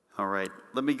All right,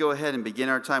 let me go ahead and begin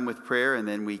our time with prayer, and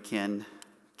then we can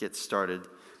get started.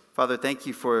 Father, thank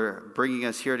you for bringing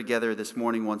us here together this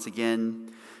morning once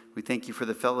again. We thank you for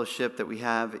the fellowship that we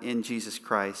have in Jesus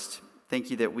Christ. Thank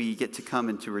you that we get to come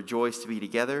and to rejoice to be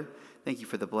together. Thank you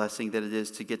for the blessing that it is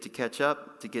to get to catch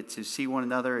up, to get to see one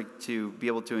another, to be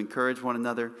able to encourage one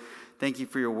another. Thank you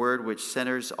for your word, which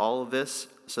centers all of this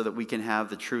so that we can have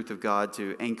the truth of God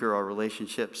to anchor our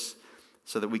relationships,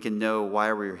 so that we can know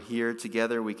why we're here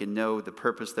together. We can know the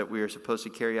purpose that we are supposed to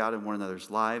carry out in one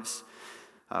another's lives.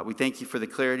 We thank you for the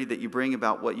clarity that you bring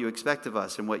about what you expect of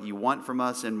us and what you want from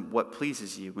us and what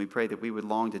pleases you. We pray that we would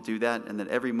long to do that, and that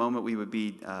every moment we would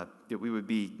be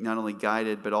not only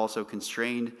guided but also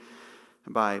constrained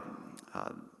by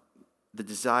the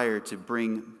desire to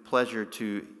bring pleasure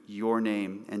to your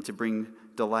name and to bring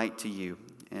delight to you.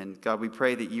 And God, we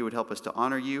pray that you would help us to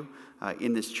honor you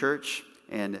in this church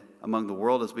and among the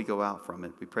world as we go out from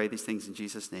it. We pray these things in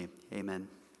Jesus' name. Amen.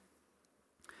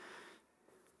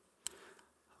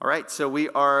 All right, so we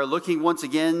are looking once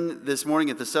again this morning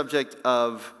at the subject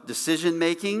of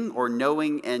decision-making or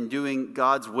knowing and doing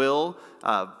God's will.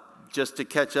 Just to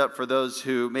catch up for those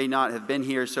who may not have been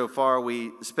here so far,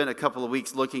 we spent a couple of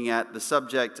weeks looking at the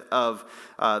subject of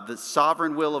the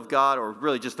sovereign will of God, or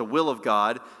really just the will of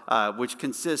God, which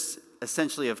consists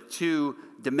essentially of two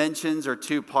dimensions or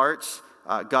two parts.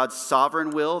 God's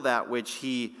sovereign will, that which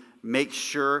he makes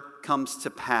sure comes to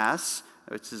pass,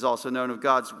 which is also known as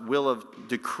God's will of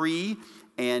decree,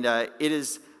 and it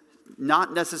is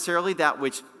not necessarily that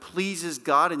which pleases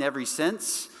God in every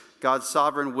sense. God's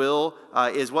sovereign will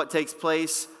is what takes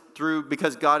place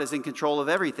because God is in control of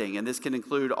everything, and this can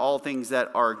include all things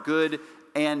that are good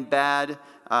and bad,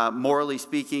 morally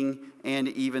speaking, and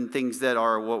even things that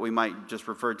are what we might just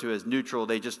refer to as neutral.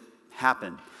 They just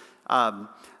happen.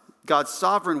 God's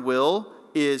sovereign will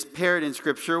is paired in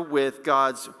Scripture with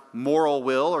God's moral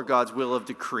will or God's will of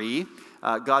decree.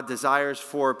 God desires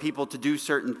for people to do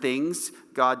certain things.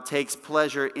 God takes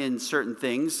pleasure in certain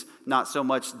things, not so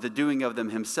much the doing of them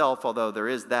himself, although there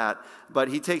is that, but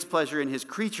he takes pleasure in his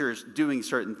creatures doing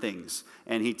certain things,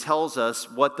 and he tells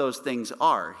us what those things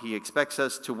are. He expects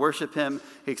us to worship him.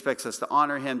 He expects us to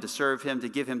honor him, to serve him, to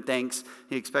give him thanks.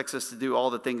 He expects us to do all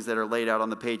the things that are laid out on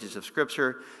the pages of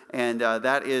Scripture, and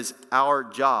that is our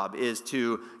job, is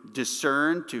to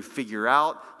discern, to figure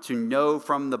out, to know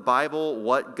from the Bible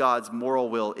what God's moral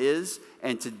will is,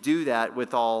 and to do that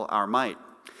with all our might.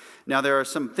 Now, there are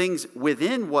some things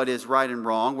within what is right and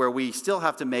wrong where we still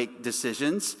have to make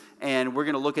decisions, and we're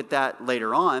going to look at that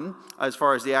later on as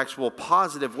far as the actual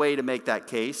positive way to make that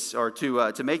case or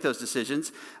to make those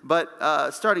decisions. But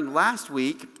starting last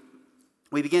week,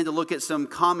 we began to look at some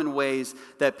common ways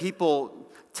that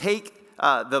people take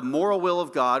the moral will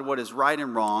of God, what is right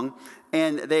and wrong,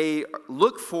 and they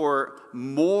look for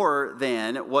more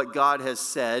than what God has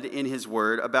said in his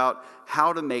word about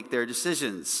how to make their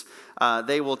decisions.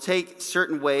 They will take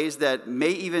certain ways that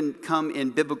may even come in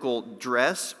biblical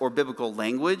dress or biblical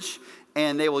language,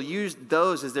 and they will use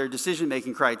those as their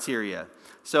decision-making criteria.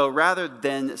 So rather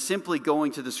than simply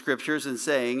going to the Scriptures and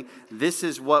saying, this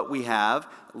is what we have,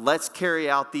 let's carry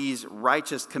out these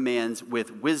righteous commands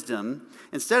with wisdom,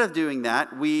 instead of doing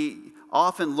that, we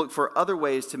often look for other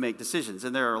ways to make decisions.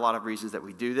 And there are a lot of reasons that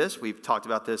we do this. We've talked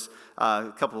about this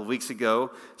a couple of weeks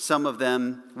ago. Some of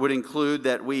them would include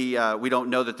that we don't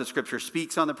know that the Scripture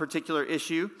speaks on the particular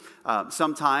issue.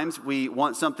 Sometimes we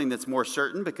want something that's more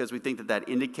certain because we think that that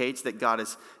indicates that God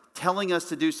is telling us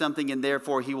to do something, and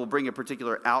therefore he will bring a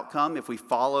particular outcome if we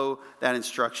follow that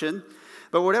instruction.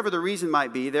 But whatever the reason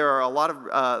might be, there are a lot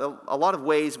of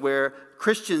ways where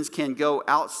Christians can go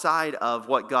outside of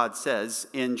what God says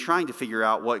in trying to figure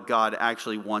out what God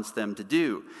actually wants them to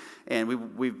do. And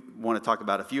we want to talk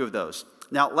about a few of those.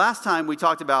 Now, last time we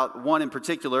talked about one in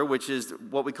particular, which is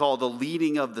what we call the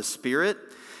leading of the Spirit.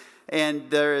 And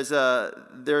there is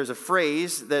a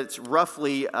phrase that's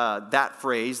roughly that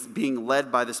phrase, being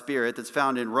led by the Spirit, that's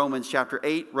found in Romans chapter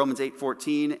 8, Romans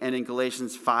 8:14, and in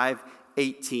Galatians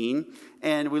 5:18.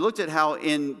 And we looked at how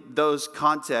in those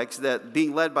contexts that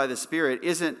being led by the Spirit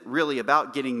isn't really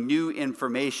about getting new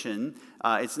information.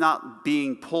 It's not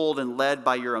being pulled and led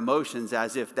by your emotions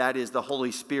as if that is the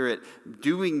Holy Spirit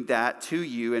doing that to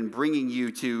you and bringing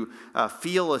you to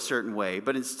feel a certain way.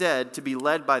 But instead, to be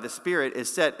led by the Spirit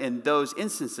is set in those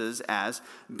instances as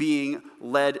being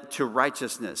led to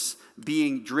righteousness,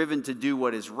 being driven to do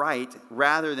what is right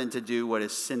rather than to do what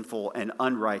is sinful and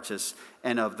unrighteous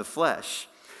and of the flesh.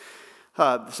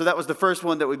 So that was the first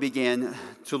one that we began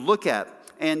to look at.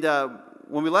 And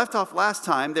when we left off last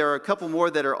time, there are a couple more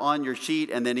that are on your sheet,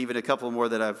 and then even a couple more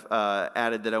that I've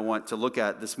added that I want to look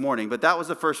at this morning. But that was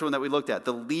the first one that we looked at,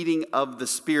 the leading of the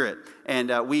Spirit.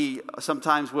 And we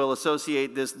sometimes will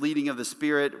associate this leading of the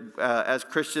Spirit as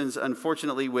Christians,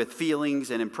 unfortunately, with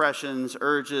feelings and impressions,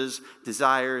 urges,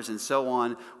 desires, and so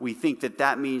on. We think that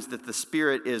that means that the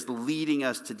Spirit is leading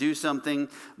us to do something.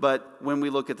 But when we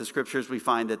look at the Scriptures, we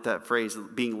find that that phrase,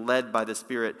 being led by the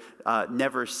Spirit,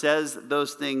 never says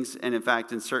those things, and in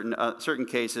fact, in certain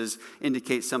cases,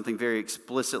 indicates something very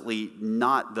explicitly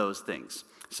not those things.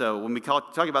 So when we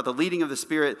talk about the leading of the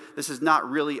Spirit, this is not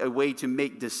really a way to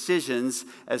make decisions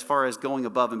as far as going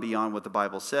above and beyond what the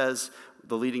Bible says.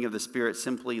 The leading of the Spirit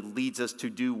simply leads us to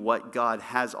do what God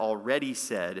has already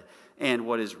said and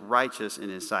what is righteous in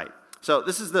His sight. So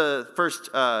this is the first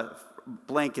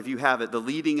blank, if you have it, the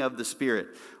leading of the Spirit,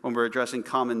 when we're addressing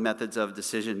common methods of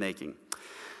decision making.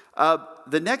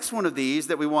 The next one of these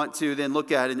that we want to then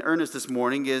look at in earnest this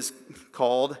morning is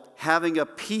called having a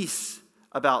peace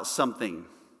about something.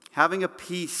 Having a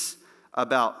peace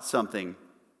about something.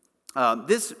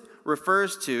 This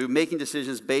refers to making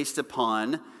decisions based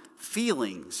upon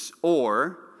feelings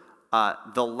or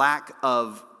the lack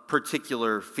of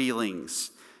particular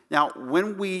feelings. Now,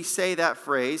 when we say that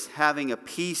phrase, having a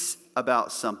peace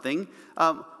about something,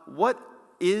 what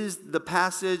is the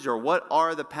passage or what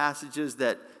are the passages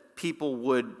that people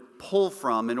would pull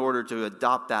from in order to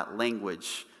adopt that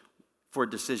language for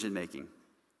decision making?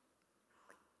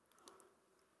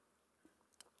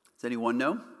 Does anyone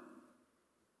know?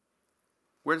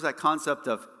 Where does that concept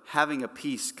of having a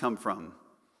peace come from?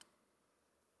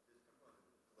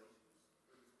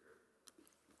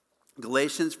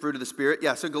 Galatians, fruit of the Spirit.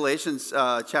 Yeah, so Galatians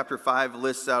chapter 5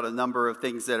 lists out a number of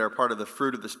things that are part of the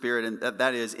fruit of the Spirit, and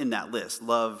that is in that list.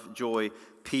 Love, joy,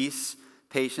 peace,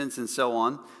 patience, and so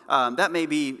on. That may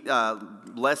be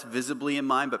less visibly in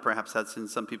mind, but perhaps that's in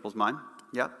some people's mind.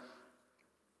 Yeah?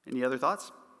 Any other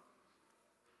thoughts?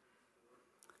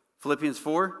 Philippians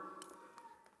 4?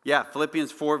 Yeah,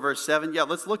 Philippians 4, verse 7. Yeah,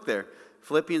 let's look there.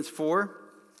 Philippians 4.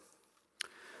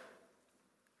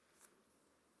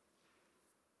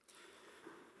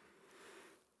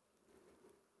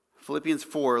 Philippians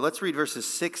 4, let's read verses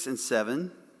 6 and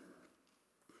 7.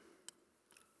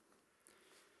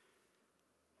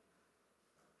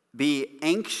 Be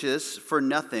anxious for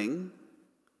nothing,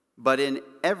 but in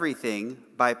everything,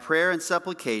 by prayer and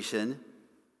supplication,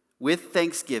 with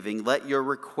thanksgiving, let your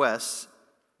requests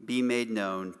be made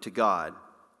known to God.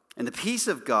 And the peace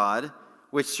of God,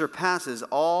 which surpasses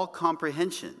all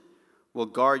comprehension, will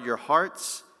guard your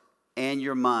hearts and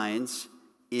your minds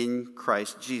in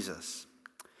Christ Jesus.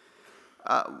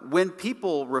 When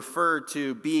people refer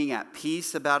to being at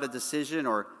peace about a decision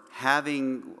or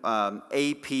having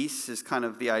a peace is kind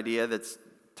of the idea that's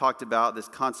talked about, this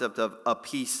concept of a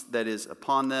peace that is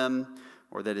upon them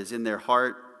or that is in their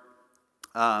heart.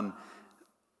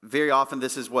 Very often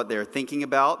this is what they're thinking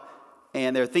about,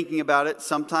 and they're thinking about it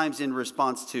sometimes in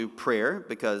response to prayer,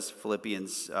 because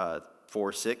Philippians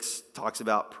 4:6 talks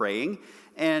about praying,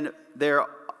 and they're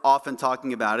often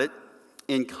talking about it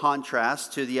in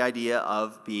contrast to the idea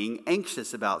of being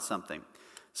anxious about something.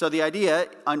 So the idea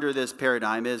under this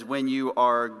paradigm is when you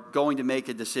are going to make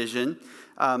a decision,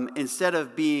 instead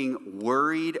of being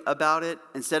worried about it,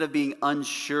 instead of being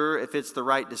unsure if it's the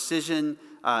right decision,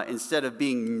 instead of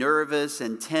being nervous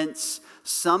and tense,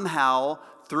 somehow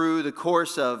through the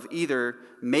course of either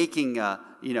making a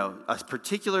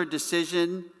particular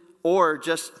decision or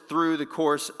just through the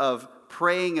course of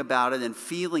praying about it and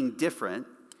feeling different,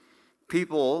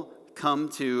 people come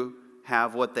to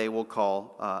have what they will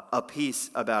call a peace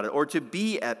about it, or to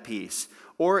be at peace,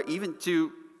 or even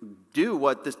to do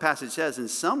what this passage says in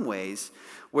some ways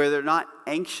where they're not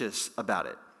anxious about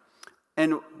it.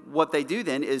 And what they do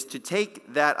then is to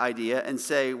take that idea and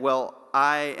say, well,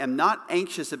 I am not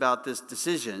anxious about this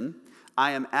decision.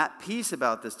 I am at peace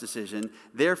about this decision.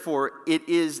 Therefore, it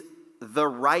is the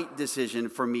right decision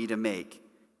for me to make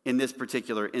in this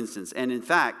particular instance. And in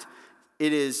fact,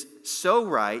 it is so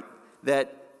right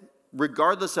that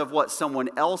regardless of what someone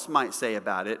else might say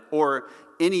about it or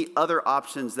any other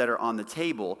options that are on the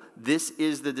table, this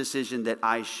is the decision that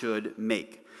I should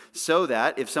make. So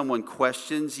that if someone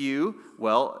questions you,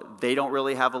 well, they don't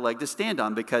really have a leg to stand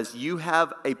on because you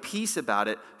have a peace about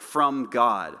it from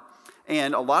God.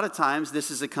 And a lot of times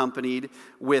this is accompanied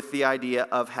with the idea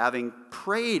of having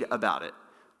prayed about it,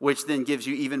 which then gives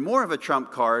you even more of a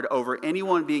trump card over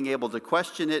anyone being able to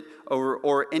question it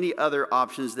or any other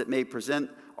options that may present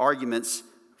arguments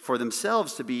for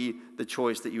themselves to be the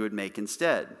choice that you would make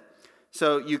instead.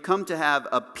 So you come to have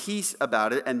a peace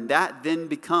about it, and that then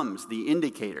becomes the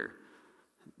indicator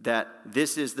that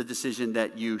this is the decision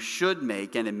that you should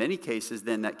make, and in many cases,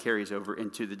 then that carries over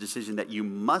into the decision that you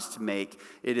must make.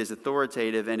 It is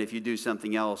authoritative, and if you do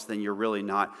something else, then you're really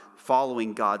not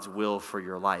following God's will for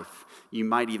your life. You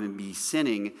might even be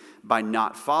sinning by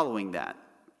not following that.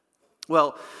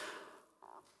 Well,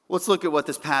 let's look at what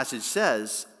this passage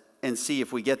says and see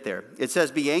if we get there. It says,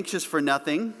 be anxious for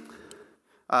nothing.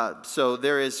 So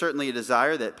there is certainly a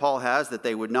desire that Paul has that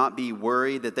they would not be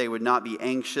worried, that they would not be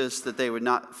anxious, that they would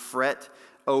not fret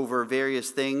over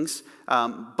various things.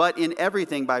 But in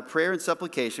everything, by prayer and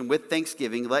supplication, with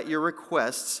thanksgiving, let your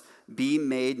requests be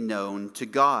made known to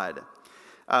God.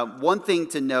 One thing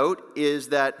to note is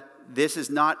that this is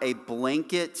not a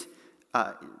blanket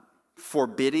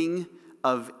forbidding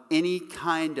of any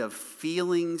kind of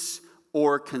feelings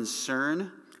or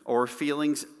concern or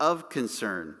feelings of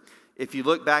concern. If you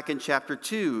look back in chapter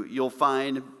 2, you'll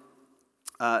find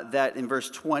that in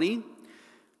verse 20,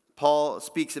 Paul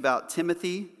speaks about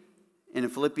Timothy. And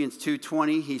in Philippians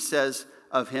 2:20, he says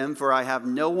of him, for I have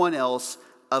no one else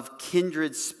of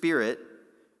kindred spirit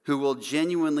who will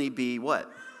genuinely be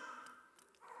what?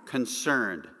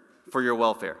 Concerned for your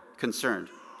welfare. Concerned.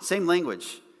 Same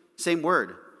language, same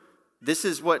word. This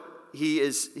is what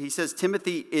he says,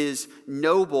 Timothy is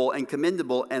noble and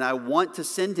commendable, and I want to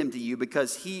send him to you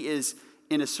because he is,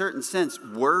 in a certain sense,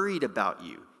 worried about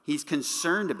you. He's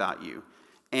concerned about you.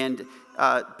 And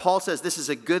Paul says this is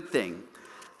a good thing.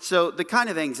 So the kind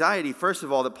of anxiety, first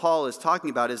of all, that Paul is talking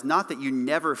about is not that you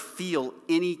never feel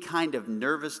any kind of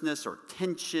nervousness or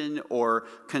tension or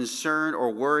concern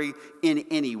or worry in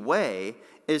any way.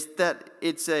 Is that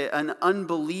it's an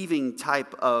unbelieving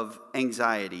type of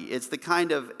anxiety. It's the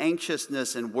kind of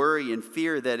anxiousness and worry and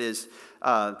fear that is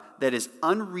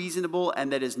unreasonable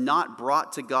and that is not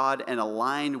brought to God and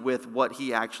aligned with what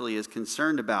he actually is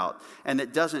concerned about, and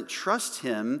that doesn't trust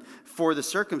him for the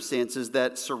circumstances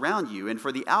that surround you and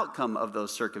for the outcome of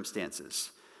those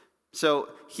circumstances. So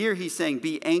here he's saying,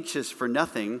 be anxious for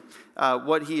nothing.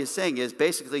 What he is saying is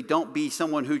basically don't be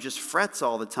someone who just frets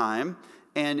all the time.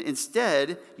 And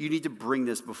instead, you need to bring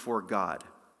this before God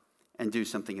and do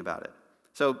something about it.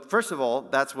 So first of all,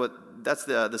 that's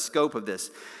the scope of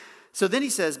this. So then he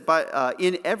says,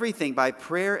 in everything, by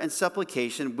prayer and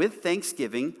supplication, with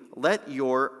thanksgiving, let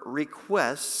your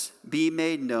requests be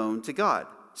made known to God.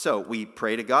 So we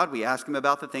pray to God, we ask him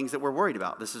about the things that we're worried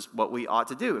about. This is what we ought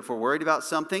to do. If we're worried about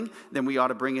something, then we ought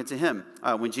to bring it to him.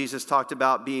 When Jesus talked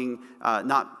about being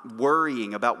not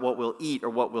worrying about what we'll eat or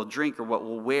what we'll drink or what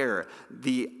we'll wear,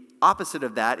 the opposite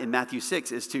of that in Matthew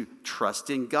 6 is to trust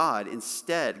in God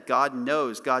instead. God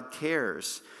knows, God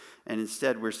cares. And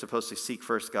instead, we're supposed to seek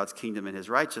first God's kingdom and his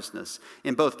righteousness.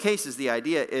 In both cases, the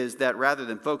idea is that rather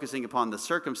than focusing upon the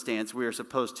circumstance, we are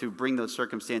supposed to bring those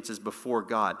circumstances before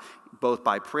God, both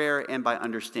by prayer and by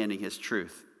understanding his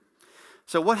truth.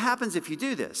 So what happens if you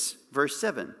do this? Verse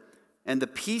 7, and the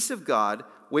peace of God,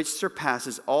 which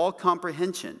surpasses all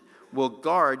comprehension, will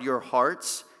guard your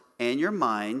hearts and your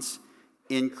minds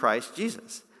in Christ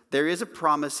Jesus. There is a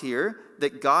promise here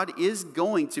that God is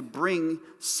going to bring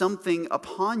something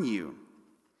upon you.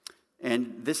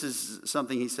 And this is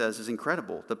something he says is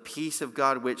incredible. The peace of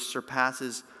God which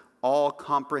surpasses all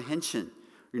comprehension.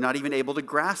 You're not even able to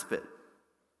grasp it.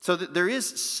 So that there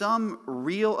is some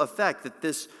real effect that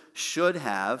this should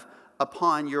have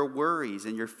upon your worries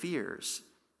and your fears.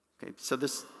 Okay, so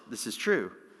this is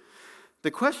true.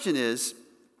 The question is,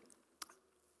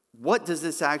 what does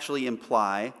this actually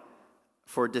imply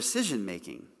for decision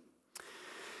making?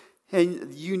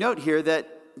 And you note here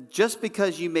that just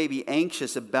because you may be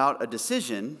anxious about a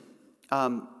decision,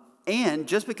 and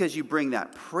just because you bring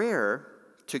that prayer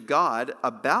to God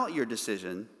about your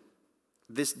decision,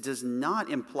 this does not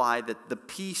imply that the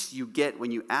peace you get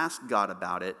when you ask God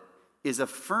about it is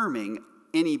affirming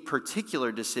any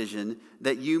particular decision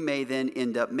that you may then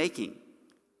end up making.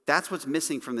 That's what's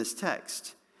missing from this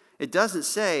text. It doesn't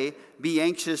say, be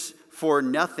anxious for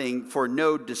nothing, for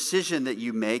no decision that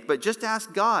you make, but just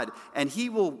ask God, and he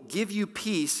will give you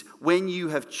peace when you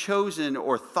have chosen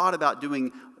or thought about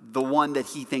doing the one that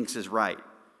he thinks is right.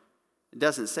 It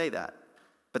doesn't say that.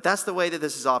 But that's the way that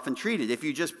this is often treated. If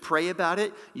you just pray about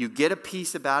it, you get a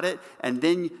peace about it, and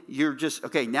then you're just,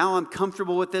 okay, now I'm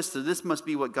comfortable with this, so this must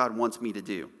be what God wants me to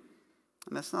do.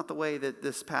 And that's not the way that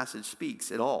this passage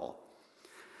speaks at all.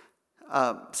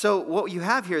 So what you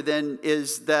have here then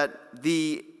is that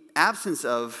the absence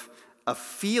of a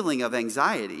feeling of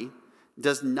anxiety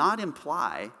does not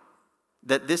imply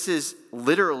that this is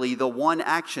literally the one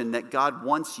action that God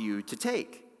wants you to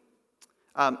take.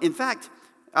 In fact,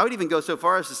 I would even go so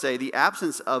far as to say the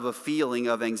absence of a feeling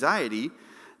of anxiety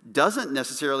doesn't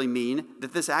necessarily mean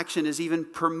that this action is even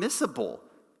permissible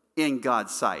in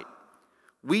God's sight.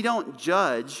 We don't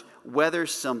judge whether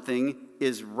something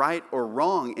is right or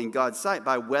wrong in God's sight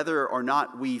by whether or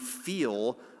not we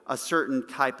feel a certain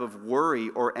type of worry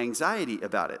or anxiety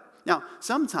about it. Now,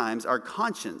 sometimes our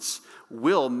conscience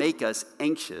will make us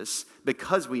anxious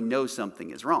because we know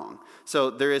something is wrong. So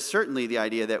there is certainly the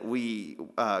idea that we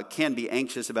can be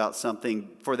anxious about something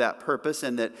for that purpose,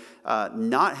 and that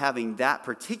not having that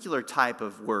particular type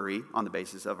of worry on the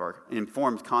basis of our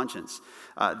informed conscience,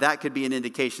 that could be an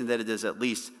indication that it is at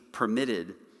least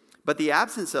permitted. But the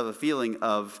absence of a feeling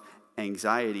of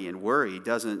anxiety and worry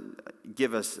doesn't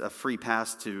give us a free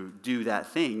pass to do that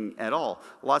thing at all.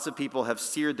 Lots of people have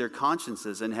seared their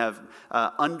consciences and have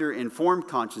under-informed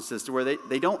consciences to where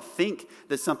they don't think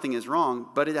that something is wrong,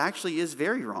 but it actually is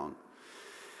very wrong.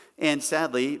 And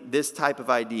sadly, this type of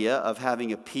idea of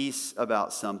having a peace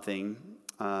about something,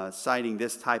 citing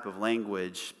this type of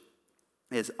language,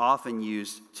 is often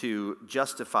used to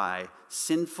justify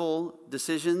sinful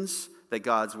decisions that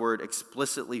God's word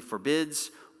explicitly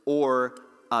forbids, or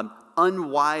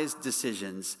unwise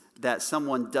decisions that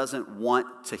someone doesn't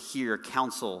want to hear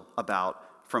counsel about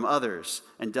from others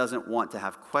and doesn't want to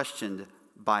have questioned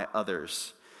by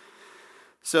others.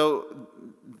 So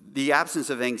the absence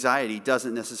of anxiety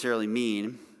doesn't necessarily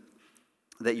mean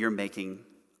that you're making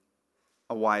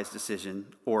a wise decision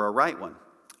or a right one.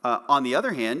 On the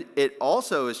other hand, it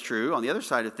also is true, on the other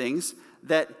side of things,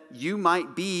 that you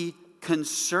might be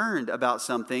concerned about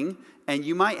something and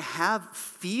you might have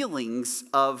feelings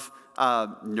of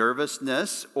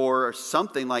nervousness or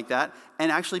something like that,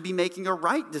 and actually be making a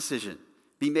right decision,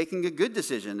 be making a good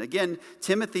decision. Again,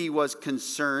 Timothy was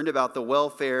concerned about the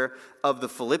welfare of the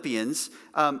Philippians,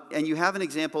 and you have an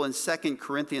example in 2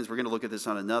 Corinthians. We're going to look at this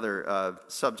on another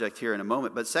subject here in a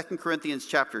moment, but 2 Corinthians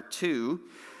chapter 2,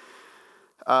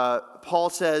 Paul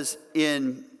says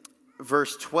in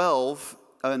verse 12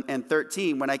 and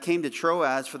 13, when I came to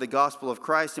Troas for the gospel of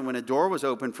Christ, and when a door was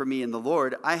opened for me in the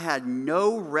Lord, I had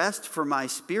no rest for my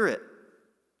spirit.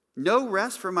 No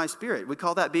rest for my spirit. We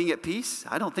call that being at peace?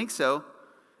 I don't think so.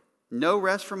 No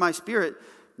rest for my spirit,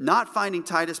 not finding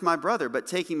Titus my brother, but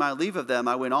taking my leave of them,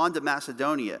 I went on to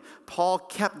Macedonia. Paul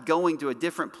kept going to a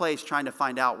different place trying to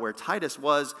find out where Titus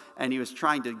was, and he was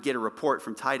trying to get a report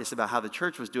from Titus about how the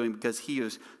church was doing because he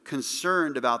was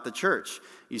concerned about the church.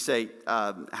 You say,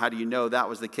 how do you know that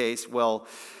was the case? Well,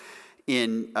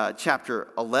 in chapter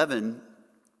 11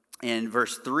 and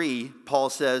verse 3, Paul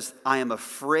says, I am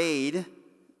afraid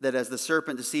that as the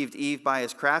serpent deceived Eve by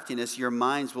his craftiness, your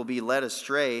minds will be led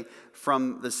astray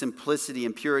from the simplicity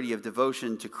and purity of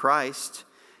devotion to Christ.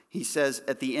 He says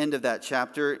at the end of that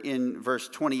chapter in verse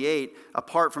 28,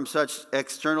 apart from such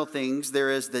external things, there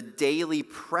is the daily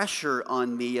pressure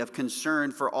on me of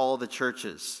concern for all the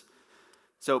churches.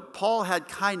 So Paul had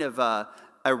kind of a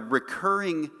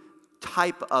recurring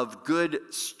type of good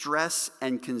stress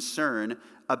and concern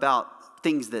about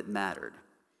things that mattered.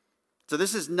 So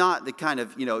this is not the kind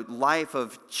of, life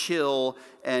of chill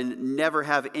and never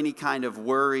have any kind of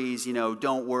worries,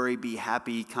 don't worry, be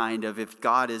happy kind of. If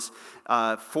God is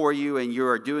for you and you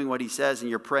are doing what he says and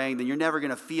you're praying, then you're never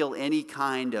going to feel any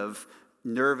kind of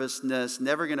nervousness,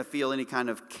 never going to feel any kind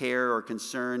of care or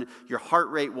concern. Your heart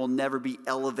rate will never be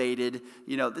elevated.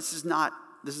 This is not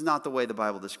the way the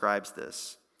Bible describes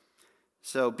this.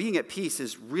 So being at peace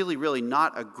is really, really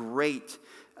not a great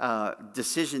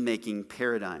decision-making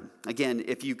paradigm. Again,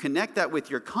 if you connect that with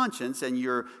your conscience and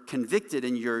you're convicted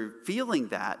and you're feeling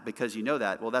that because you know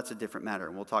that, well, that's a different matter,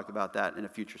 and we'll talk about that in a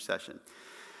future session.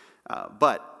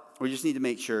 But we just need to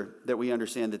make sure that we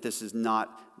understand that this is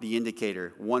not the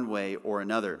indicator one way or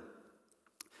another.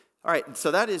 All right,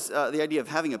 so that is the idea of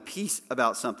having a peace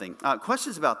about something.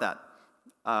 Questions about that?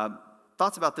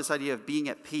 Thoughts about this idea of being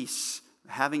at peace,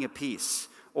 having a peace,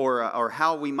 or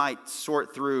how we might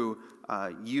sort through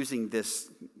using this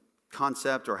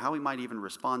concept, or how we might even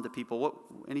respond to people.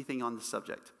 Anything on the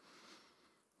subject?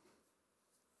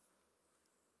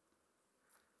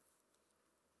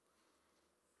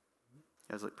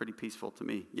 You guys look pretty peaceful to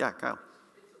me. Yeah, Kyle.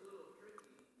 It's a little tricky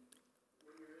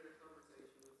when you're in a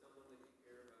conversation with someone that you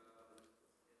care about, and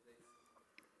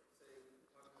they say,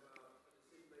 talking about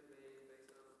a decision they made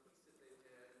based on a peace that they've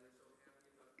had, and they're so happy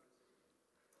about the decision.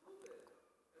 A little bit.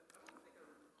 I don't think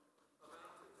I'm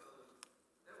about to tell them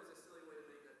that was a silly way to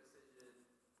make that decision.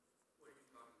 What are you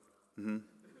talking about? Mm-hmm.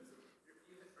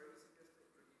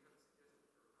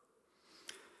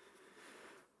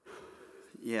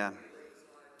 Yeah.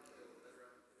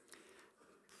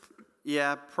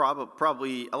 Yeah,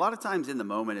 probably. A lot of times in the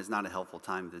moment is not a helpful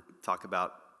time to talk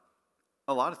about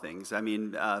a lot of things. I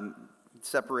mean,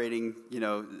 separating,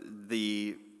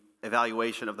 the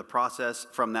evaluation of the process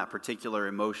from that particular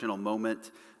emotional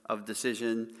moment of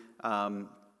decision,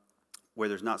 where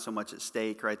there's not so much at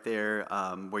stake right there,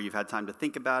 where you've had time to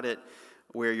think about it,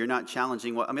 where you're not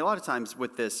challenging a lot of times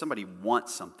with this, somebody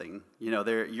wants something.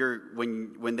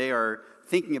 When they are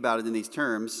thinking about it in these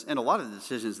terms, and a lot of the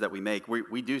decisions that we make,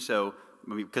 we do so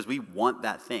because we want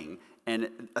that thing.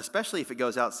 And especially if it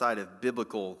goes outside of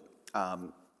biblical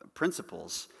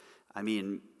principles,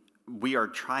 we are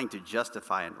trying to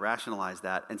justify and rationalize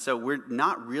that. And so we're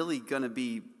not really going to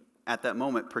be, at that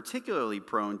moment, particularly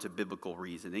prone to biblical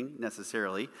reasoning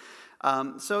necessarily.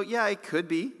 It could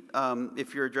be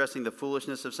if you're addressing the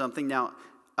foolishness of something. Now,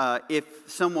 if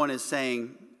someone is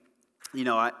saying,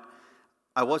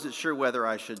 I wasn't sure whether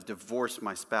I should divorce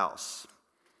my spouse.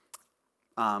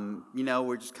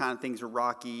 We're just kind of, things are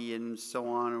rocky and so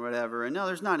on or whatever. And no,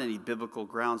 there's not any biblical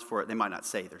grounds for it. They might not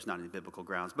say there's not any biblical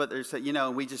grounds, but there's,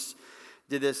 we just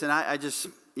did this, and I just,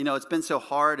 it's been so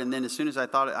hard. And then as soon as I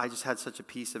thought it, I just had such a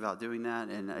peace about doing that,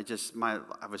 and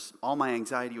all my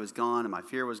anxiety was gone, and my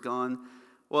fear was gone.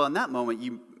 Well, in that moment,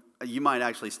 you might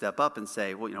actually step up and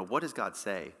say, well, what does God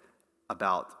say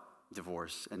about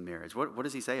divorce and marriage? What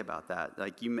does He say about that?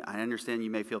 I understand you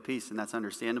may feel peace, and that's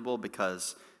understandable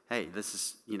because, hey, this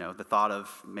is, the thought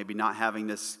of maybe not having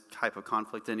this type of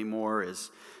conflict anymore is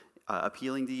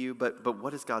appealing to you. But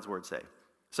what does God's word say?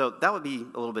 So that would be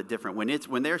a little bit different.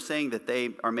 When they're saying that they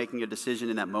are making a decision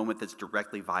in that moment that's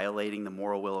directly violating the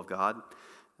moral will of God,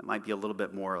 it might be a little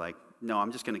bit more like, no,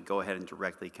 I'm just going to go ahead and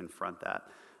directly confront that.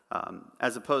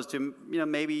 As opposed to,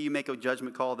 maybe you make a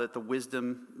judgment call that the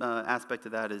wisdom aspect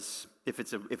of that is, if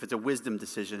it's a wisdom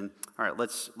decision, all right,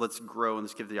 let's grow and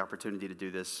let's give the opportunity to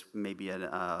do this maybe at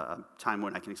a time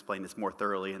when I can explain this more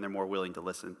thoroughly and they're more willing to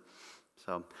listen.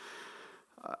 So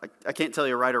I can't tell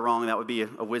you right or wrong. That would be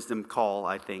a wisdom call,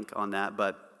 I think, on that.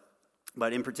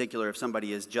 But in particular, if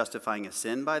somebody is justifying a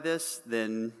sin by this,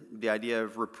 then the idea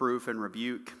of reproof and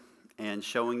rebuke and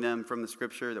showing them from the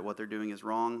Scripture that what they're doing is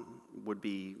wrong would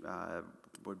be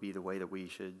the way that we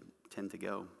should tend to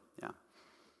go. Yeah,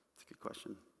 it's a good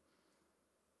question.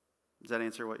 Does that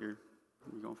answer what you're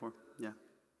going for? Yeah.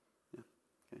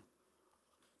 Okay.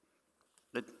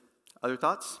 Good. Other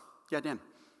thoughts? Yeah, Dan.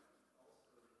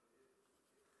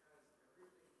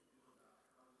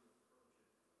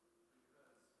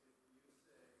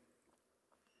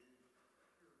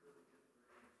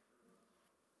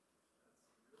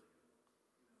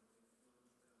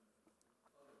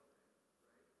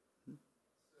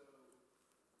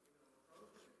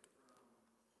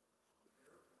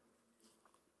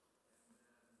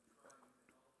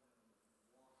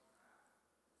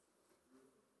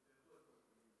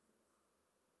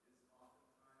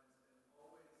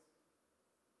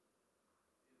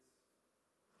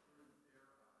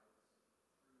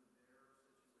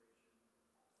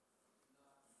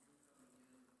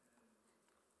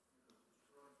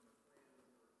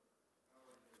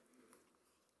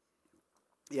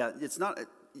 Yeah, it's not.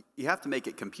 You have to make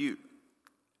it compute.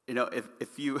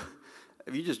 If you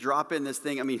just drop in this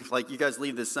thing, like you guys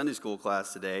leave this Sunday school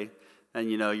class today,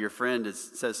 and your friend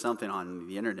says something on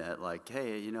the internet like,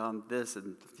 "Hey, I'm this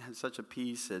and have such a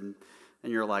peace," and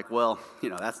you're like, "Well,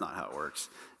 that's not how it works,"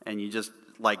 and you just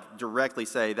directly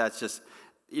say, "That's just,"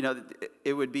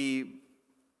 it would be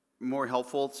more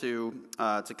helpful to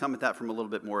come at that from a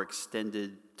little bit more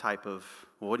extended type of,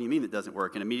 well, what do you mean it doesn't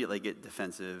work? And immediately get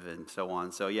defensive and so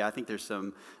on. So yeah, I think there's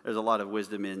a lot of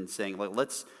wisdom in saying,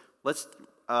 let's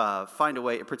find a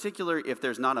way, in particular if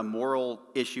there's not a moral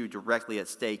issue directly at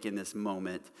stake in this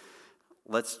moment,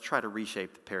 let's try to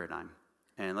reshape the paradigm.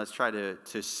 And let's try to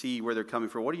see where they're coming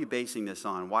from. What are you basing this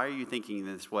on? Why are you thinking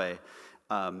this way?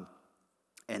 And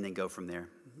then go from there.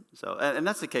 So, and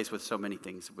that's the case with so many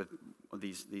things with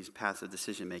these passive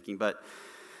decision making. But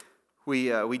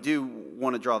we do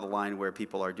want to draw the line where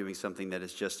people are doing something that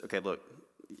is just, okay, look,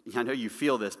 I know you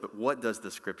feel this, but what does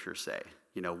the Scripture say?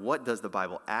 What does the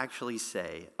Bible actually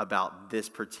say about this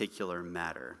particular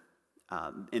matter?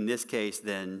 In this case,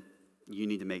 then, you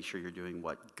need to make sure you're doing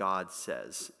what God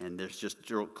says. And there's just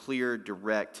clear,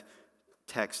 direct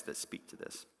texts that speak to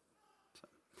this.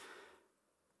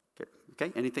 So,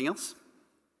 okay, anything else?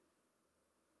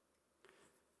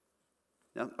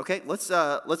 No? Okay, let's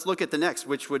look at the next,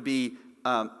 which would be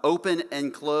open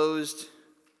and closed,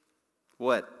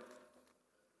 what?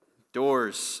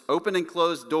 Doors. Open and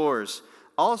closed doors,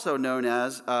 also known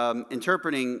as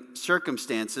interpreting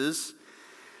circumstances.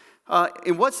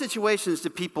 In what situations do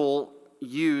people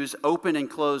use open and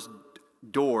closed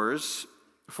doors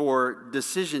for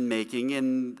decision making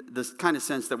in this kind of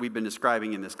sense that we've been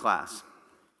describing in this class?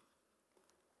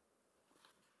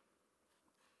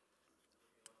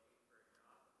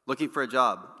 Looking for a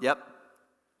job. Yep.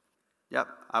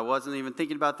 I wasn't even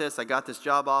thinking about this. I got this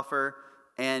job offer,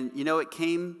 and it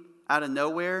came out of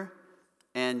nowhere.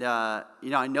 And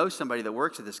I know somebody that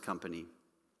works at this company,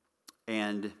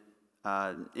 and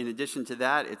in addition to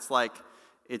that,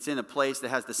 it's in a place that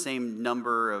has the same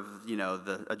number of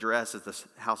the address as the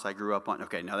house I grew up on.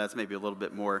 Okay, now that's maybe a little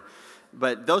bit more,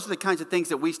 but those are the kinds of things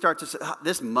that we start to say,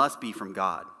 this must be from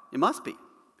God. It must be.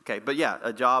 Okay, but yeah,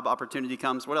 a job opportunity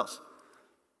comes. What else?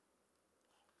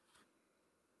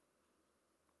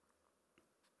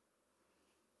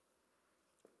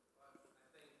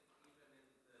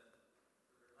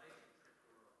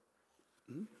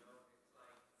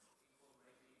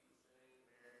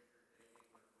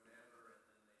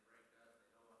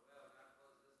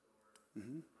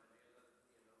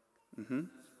 Mm-hmm.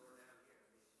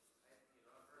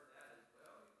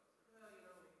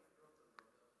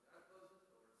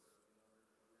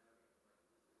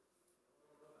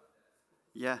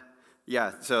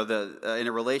 Yeah. So in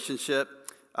a relationship,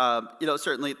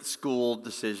 certainly school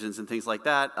decisions and things like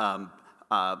that,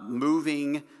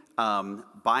 moving,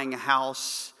 buying a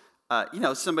house.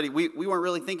 Somebody we weren't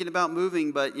really thinking about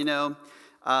moving, but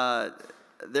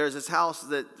there's this house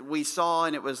that we saw,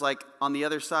 and it was like on the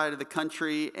other side of the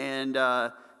country, and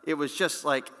it was just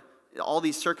like all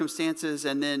these circumstances,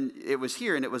 and then it was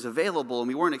here, and it was available, and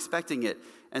we weren't expecting it.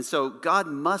 And so God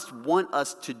must want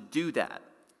us to do that.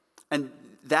 And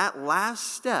that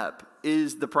last step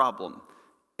is the problem.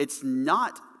 It's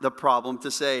not the problem to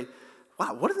say,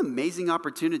 wow, what an amazing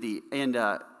opportunity, and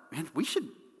man,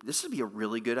 this would be a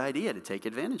really good idea to take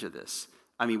advantage of this.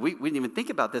 I mean, we didn't even think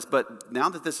about this, but now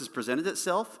that this has presented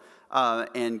itself,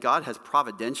 and God has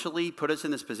providentially put us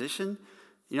in this position,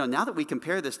 now that we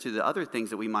compare this to the other things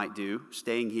that we might do,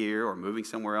 staying here or moving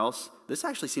somewhere else, this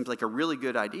actually seems like a really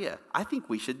good idea. I think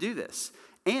we should do this.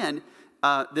 And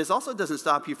this also doesn't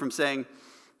stop you from saying,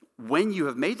 when you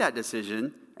have made that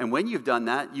decision, and when you've done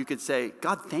that, you could say,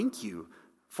 God, thank you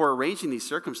for arranging these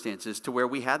circumstances to where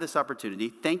we had this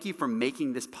opportunity. Thank you for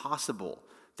making this possible.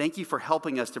 Thank you for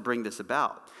helping us to bring this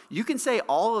about. You can say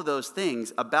all of those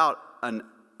things about an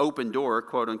open door,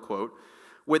 quote unquote,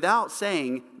 without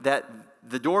saying that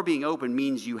the door being open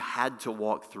means you had to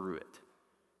walk through it.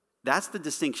 That's the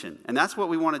distinction, and that's what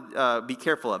we want to be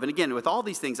careful of. And again, with all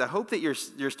these things, I hope that you're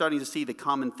starting to see the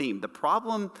common theme. The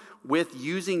problem with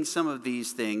using some of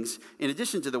these things, in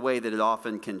addition to the way that it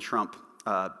often can trump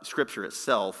Scripture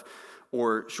itself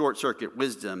or short-circuit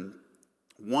wisdom,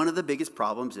 one of the biggest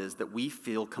problems is that we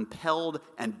feel compelled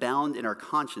and bound in our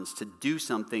conscience to do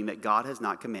something that God has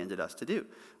not commanded us to do.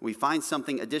 We find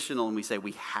something additional and we say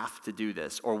we have to do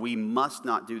this, or we must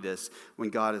not do this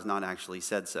when God has not actually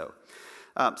said so.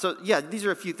 These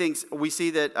are a few things. We see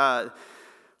that,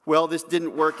 this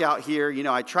didn't work out here.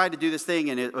 I tried to do this thing,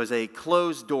 and it was a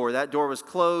closed door. That door was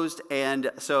closed, and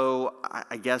so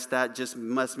I guess that just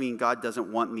must mean God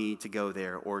doesn't want me to go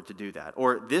there or to do that.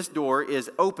 Or this door is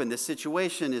open. This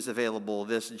situation is available,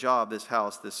 this job, this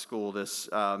house, this school, this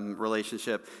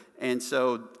relationship. And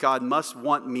so God must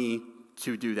want me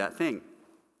to do that thing.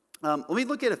 Let me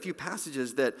look at a few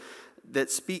passages that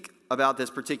speak about this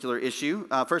particular issue.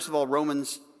 First of all,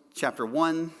 Romans chapter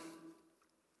 1.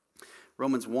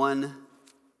 Romans 1.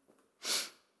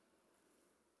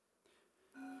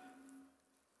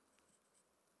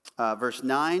 Verse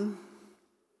 9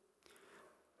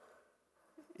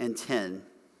 and 10.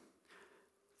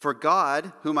 For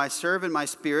God, whom I serve in my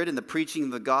spirit in the preaching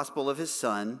of the gospel of his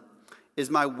Son, is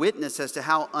my witness as to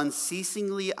how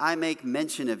unceasingly I make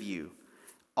mention of you,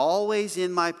 always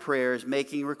in my prayers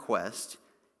making request,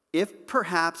 if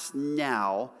perhaps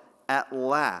now, at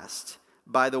last,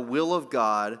 by the will of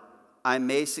God, I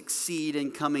may succeed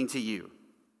in coming to you.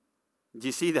 Do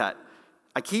you see that?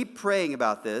 I keep praying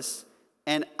about this,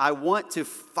 and I want to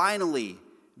finally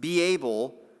be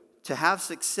able to have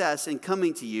success in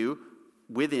coming to you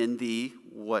within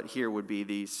what here would be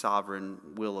the sovereign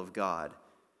will of God.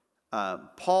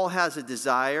 Paul has a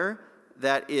desire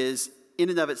that is in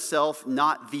and of itself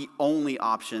not the only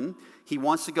option. He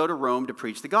wants to go to Rome to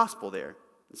preach the gospel there.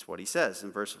 That's what he says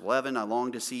in verse 11. I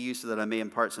long to see you so that I may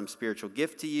impart some spiritual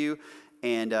gift to you.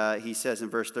 And he says in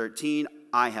verse 13,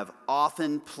 I have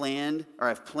often I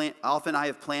have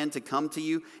planned to come to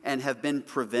you and have been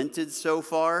prevented so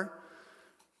far.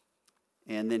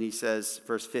 And then he says,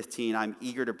 verse 15, I'm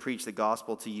eager to preach the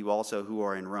gospel to you also who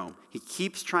are in Rome. He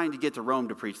keeps trying to get to Rome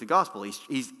to preach the gospel.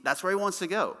 That's where he wants to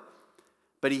go.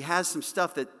 But he has some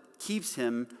stuff that keeps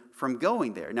him from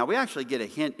going there. Now, we actually get a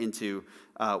hint into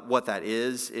what that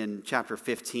is in chapter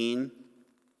 15.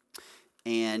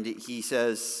 And he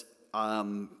says,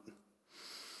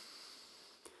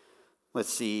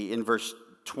 let's see, in verse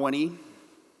 20.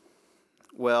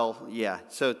 Well, yeah.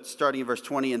 So starting in verse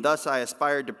 20, and thus I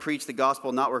aspired to preach the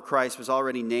gospel not where Christ was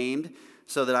already named,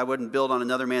 so that I wouldn't build on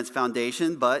another man's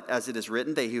foundation, but as it is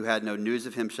written, they who had no news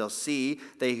of him shall see,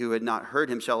 they who had not heard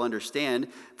him shall understand.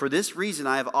 For this reason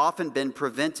I have often been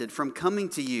prevented from coming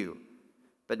to you.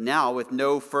 But now, with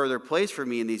no further place for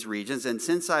me in these regions, and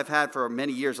since I've had for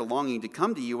many years a longing to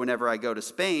come to you whenever I go to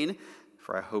Spain,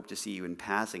 for I hope to see you in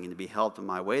passing and to be helped on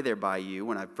my way there by you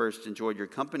when I first enjoyed your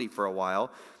company for a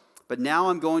while. But now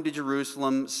I'm going to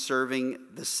Jerusalem serving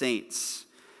the saints.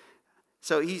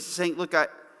 So he's saying, look,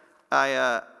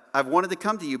 I've wanted to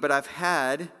come to you, but I've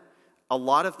had a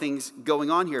lot of things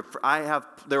going on here.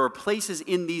 There were places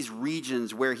in these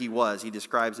regions where he was. He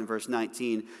describes in verse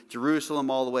 19,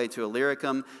 Jerusalem all the way to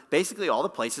Illyricum. Basically all the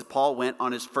places Paul went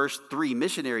on his first 3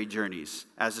 missionary journeys,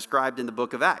 as described in the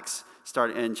book of Acts,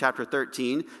 starting in chapter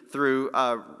 13 through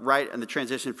right in the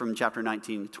transition from chapter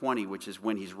 19 to 20, which is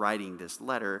when he's writing this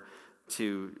letter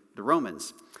to the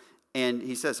Romans. And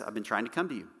he says, I've been trying to come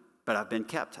to you, but I've been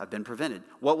kept. I've been prevented.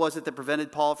 What was it that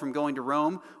prevented Paul from going to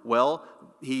Rome? Well,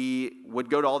 he would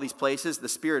go to all these places. The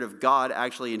Spirit of God,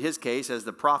 actually, in his case, as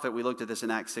the prophet, we looked at this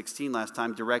in Acts 16 last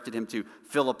time, directed him to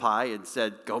Philippi and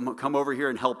said, come over here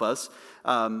and help us.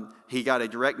 He got a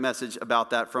direct message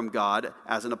about that from God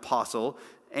as an apostle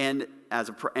and as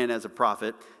a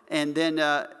prophet. And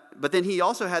then but then he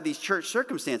also had these church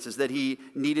circumstances that he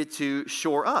needed to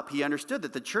shore up. He understood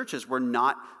that the churches were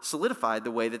not solidified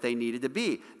the way that they needed to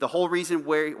be. The whole reason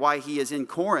why he is in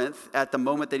Corinth at the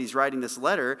moment that he's writing this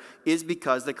letter is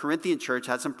because the Corinthian church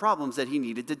had some problems that he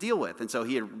needed to deal with. And so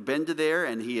he had been to there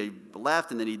and he had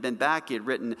left and then he'd been back. He had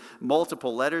written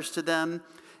multiple letters to them.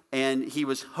 And he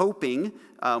was hoping,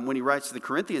 when he writes to the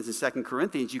Corinthians in 2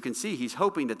 Corinthians, you can see he's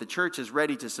hoping that the church is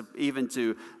ready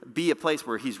to be a place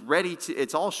where he's ready to,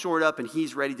 it's all shored up and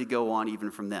he's ready to go on even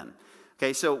from them.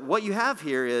 Okay, so what you have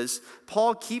here is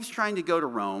Paul keeps trying to go to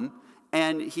Rome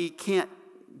and he can't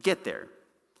get there.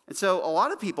 And so a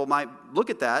lot of people might look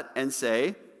at that and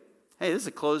say, hey, this is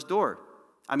a closed door.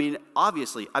 I mean,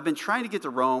 obviously, I've been trying to get to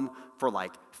Rome for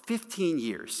like 15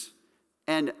 years.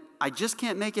 And I just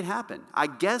can't make it happen. I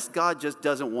guess God just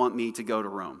doesn't want me to go to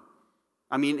Rome.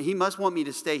 I mean, he must want me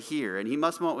to stay here, and he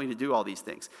must want me to do all these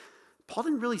things. Paul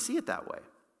didn't really see it that way.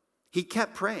 He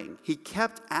kept praying. He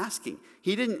kept asking.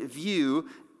 He didn't view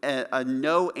a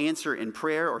no answer in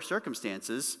prayer or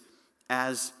circumstances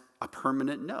as a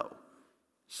permanent no.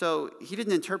 So he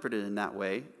didn't interpret it in that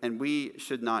way, and we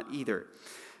should not either.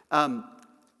 So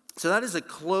that is a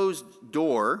closed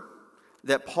door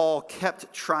that Paul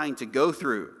kept trying to go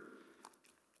through.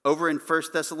 Over in 1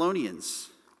 Thessalonians,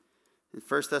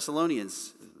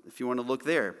 if you want to look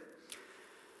there.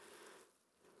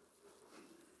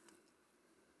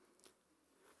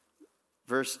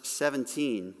 Verse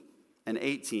 17 and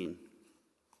 18.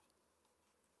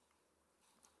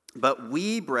 But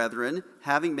we, brethren,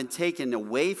 having been taken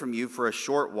away from you for a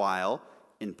short while,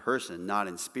 in person, not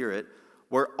in spirit,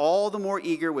 were all the more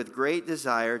eager with great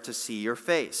desire to see your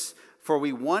face. For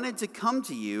we wanted to come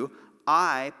to you,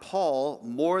 I, Paul,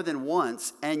 more than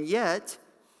once, and yet,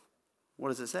 what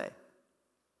does it say?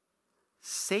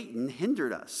 Satan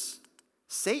hindered us.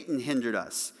 Satan hindered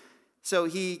us. So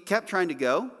he kept trying to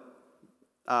go.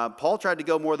 Paul tried to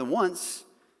go more than once.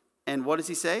 And what does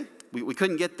he say? We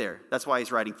couldn't get there. That's why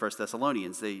he's writing 1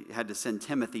 Thessalonians. They had to send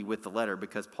Timothy with the letter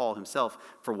because Paul himself,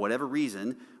 for whatever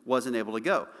reason, wasn't able to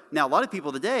go. Now, a lot of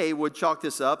people today would chalk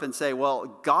this up and say,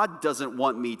 well, God doesn't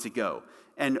want me to go.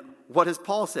 And what does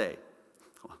Paul say?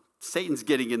 Satan's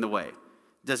getting in the way.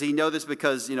 Does he know this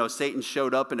because, Satan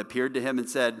showed up and appeared to him and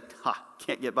said,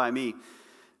 can't get by me?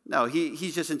 No,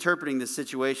 he's just interpreting this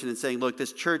situation and saying, look,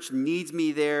 this church needs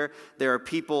me there. There are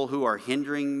people who are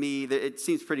hindering me. It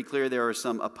seems pretty clear there are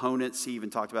some opponents. He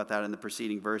even talked about that in the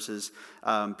preceding verses.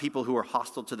 People who are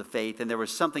hostile to the faith. And there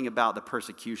was something about the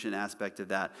persecution aspect of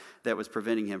that was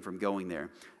preventing him from going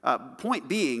there. Point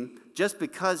being, just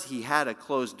because he had a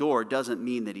closed door doesn't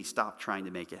mean that he stopped trying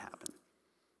to make it happen.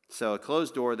 So a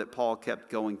closed door that Paul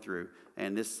kept going through.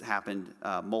 And this happened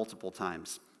multiple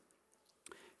times.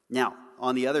 Now,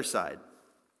 on the other side,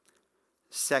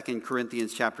 2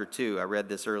 Corinthians chapter 2. I read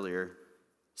this earlier.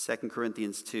 2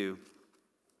 Corinthians 2.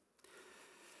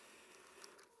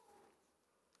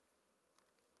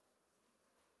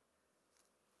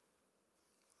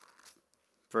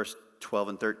 Verse 12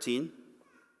 and 13.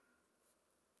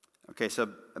 Okay,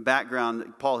 so a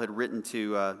background, Paul had written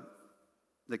to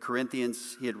the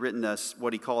Corinthians. He had written us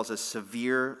what he calls a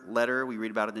severe letter. We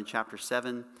read about it in chapter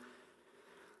 7.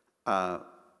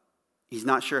 He's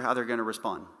not sure how they're going to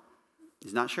respond.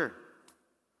 He's not sure.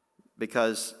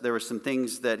 Because there were some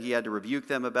things that he had to rebuke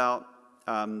them about.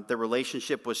 The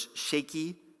relationship was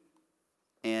shaky,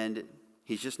 and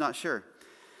he's just not sure.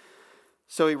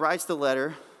 So he writes the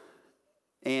letter,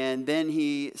 and then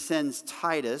he sends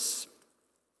Titus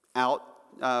out.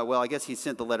 I guess he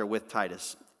sent the letter with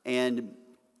Titus. And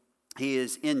he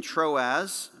is in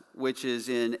Troas, which is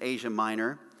in Asia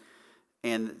Minor,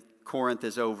 and Corinth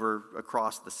is over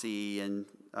across the sea, and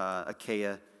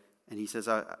Achaia. And he says,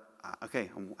 okay,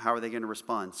 how are they going to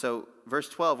respond? So verse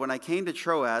 12, when I came to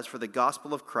Troas for the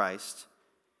gospel of Christ,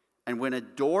 and when a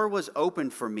door was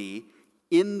opened for me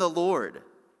in the Lord.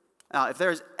 Now, if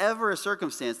there's ever a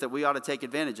circumstance that we ought to take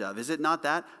advantage of, is it not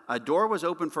that? A door was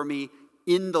opened for me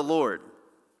in the Lord.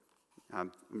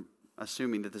 I'm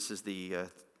assuming that this is the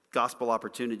gospel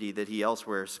opportunity that he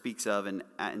elsewhere speaks of and,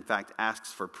 in fact,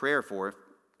 asks for prayer for,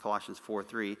 Colossians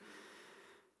 4:3.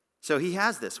 So he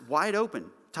has this wide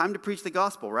open. Time to preach the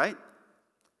gospel, right?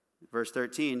 Verse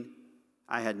 13,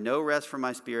 I had no rest for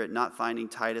my spirit, not finding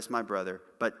Titus my brother,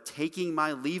 but taking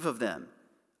my leave of them,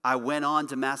 I went on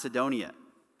to Macedonia.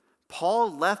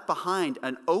 Paul left behind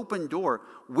an open door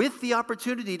with the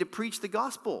opportunity to preach the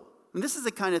gospel. And this is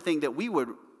the kind of thing that we would,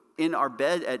 in our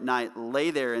bed at night,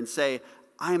 lay there and say,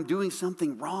 I am doing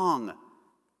something wrong.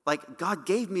 Like, God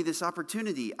gave me this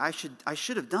opportunity. I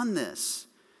should have done this.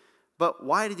 But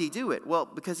why did he do it? Well,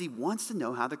 because he wants to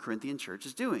know how the Corinthian church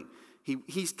is doing.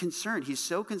 He's concerned. He's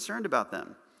so concerned about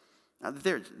them.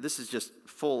 This is just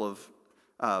full of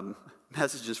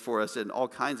messages for us in all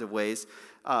kinds of ways.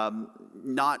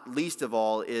 Not least of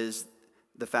all is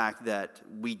the fact that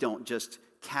we don't just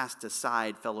cast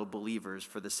aside fellow believers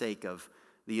for the sake of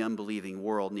the unbelieving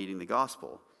world needing the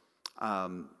gospel.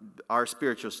 Our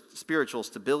spiritual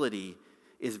stability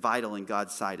is vital in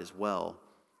God's sight as well.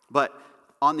 But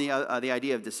on the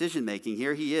idea of decision making,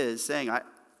 here he is saying, I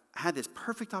had this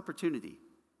perfect opportunity,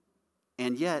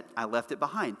 and yet I left it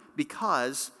behind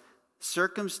because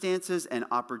circumstances and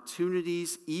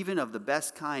opportunities, even of the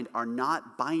best kind, are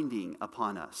not binding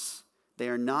upon us. They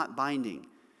are not binding.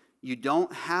 You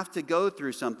don't have to go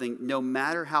through something, no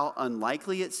matter how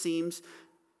unlikely it seems,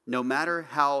 no matter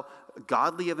how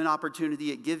godly of an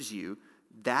opportunity it gives you.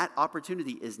 That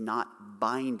opportunity is not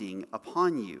binding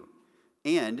upon you.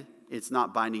 And it's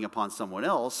not binding upon someone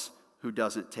else who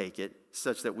doesn't take it,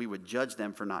 such that we would judge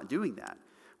them for not doing that.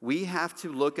 We have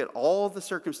to look at all the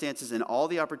circumstances and all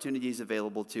the opportunities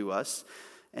available to us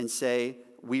and say,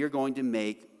 we are going to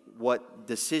make what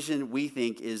decision we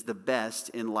think is the best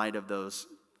in light of those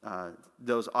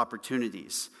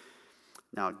opportunities.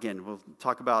 Now, again, we'll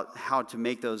talk about how to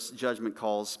make those judgment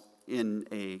calls in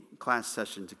a class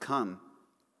session to come.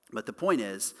 But the point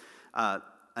is,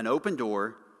 an open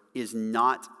door is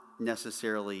not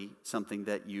necessarily something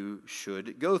that you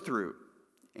should go through.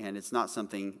 And it's not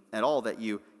something at all that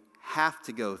you have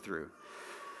to go through.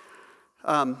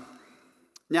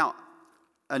 Now,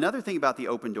 another thing about the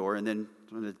open door, and then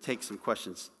I'm going to take some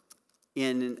questions.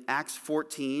 In Acts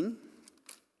 14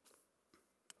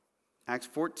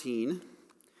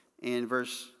 and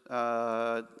verse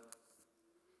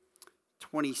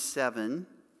 27,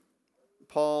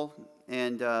 Paul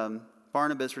and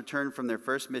Barnabas returned from their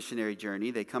first missionary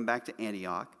journey. They come back to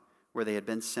Antioch, where they had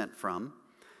been sent from.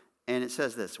 And it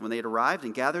says this, when they had arrived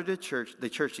and gathered the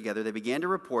church together, they began to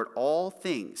report all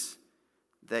things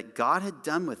that God had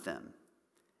done with them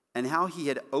and how he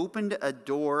had opened a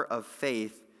door of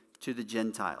faith to the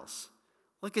Gentiles.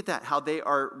 Look at that, how they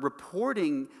are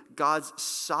reporting God's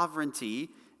sovereignty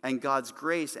and God's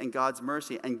grace and God's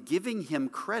mercy and giving him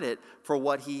credit for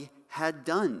what he had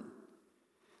done.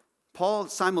 Paul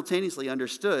simultaneously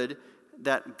understood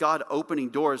that God opening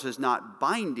doors is not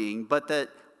binding, but that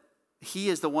he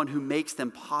is the one who makes them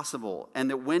possible. And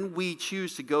that when we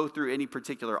choose to go through any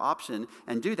particular option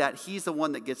and do that, he's the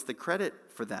one that gets the credit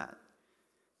for that.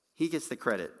 He gets the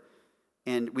credit.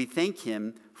 And we thank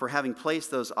him for having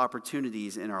placed those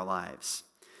opportunities in our lives.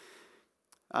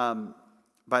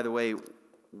 By the way,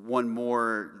 one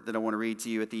more that I want to read to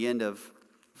you at the end of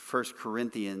 1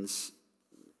 Corinthians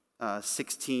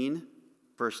 16,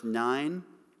 verse 9.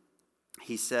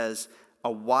 He says,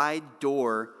 a wide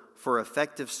door for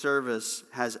effective service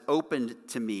has opened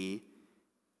to me,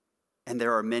 and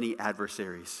there are many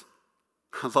adversaries.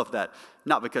 I love that.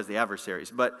 Not because the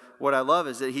adversaries, but what I love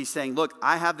is that he's saying, look,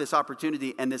 I have this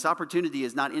opportunity, and this opportunity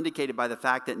is not indicated by the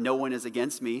fact that no one is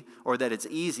against me or that it's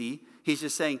easy. He's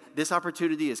just saying, this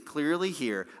opportunity is clearly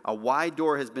here. A wide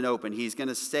door has been opened. He's going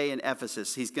to stay in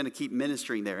Ephesus. He's going to keep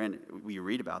ministering there. And we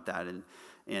read about that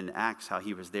in Acts, how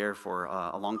he was there for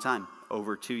a long time,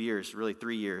 over 2 years, really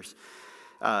 3 years.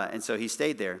 And so he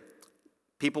stayed there.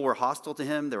 People were hostile to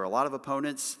him. There were a lot of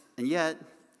opponents. And yet,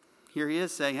 here he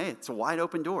is saying, hey, it's a wide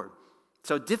open door.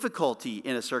 So difficulty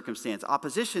in a circumstance,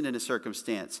 opposition in a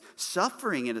circumstance,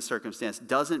 suffering in a circumstance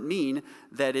doesn't mean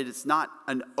that it is not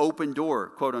an open door,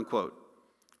 quote unquote.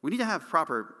 We need to have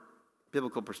proper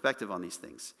biblical perspective on these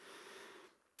things.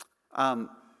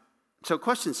 So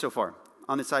questions so far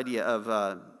on this idea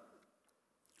of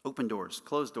open doors,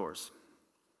 closed doors.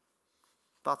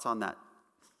 Thoughts on that?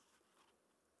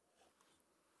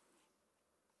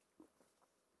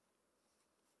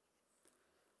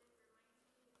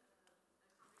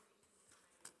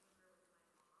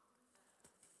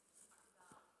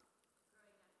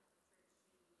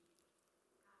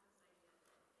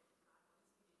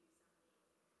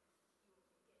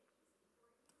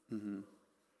 Mm-hmm.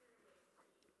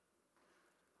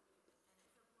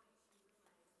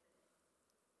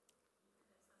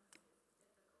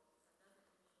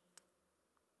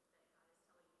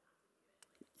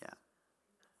 Yeah.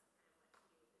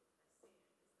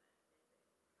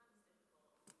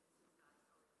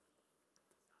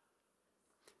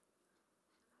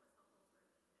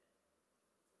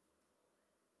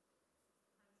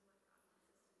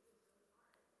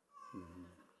 Mm-hmm.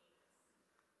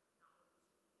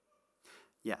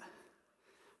 Yeah.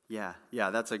 Yeah.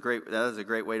 That is a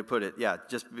great way to put it. Yeah.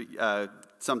 Just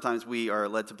sometimes we are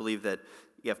led to believe that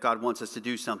if God wants us to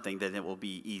do something, then it will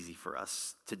be easy for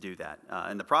us to do that,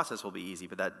 and the process will be easy.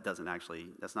 But that's not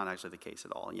actually the case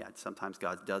at all. Yeah. Sometimes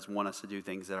God does want us to do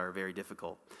things that are very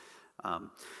difficult.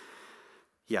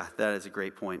 Yeah, that is a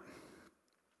great point.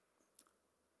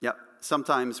 Yep.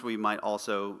 Sometimes we might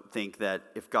also think that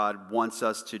if God wants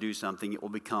us to do something, it will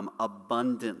become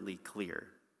abundantly clear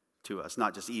to us.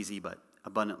 Not just easy, but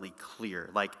abundantly clear.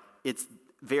 Like it's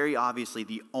very obviously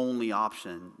the only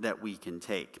option that we can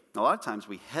take. A lot of times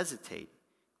we hesitate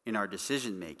in our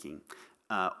decision making,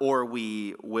 or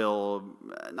we will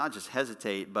not just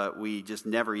hesitate, but we just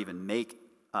never even make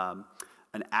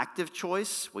an active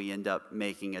choice. We end up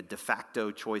making a de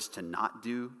facto choice to not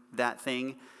do that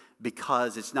thing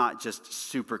because it's not just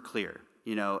super clear.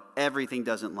 You know, everything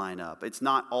doesn't line up. It's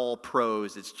not all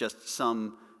pros. It's just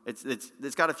some.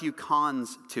 It's got a few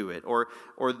cons to it, or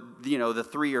you know, the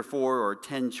 3 or 4 or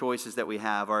 10 choices that we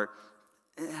have are,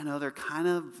 you know, they're kind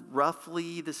of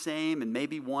roughly the same, and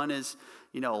maybe one is,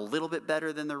 you know, a little bit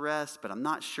better than the rest, but I'm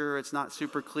not sure. It's not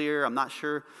super clear. I'm not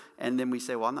sure. And then we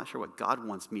say, well, I'm not sure what God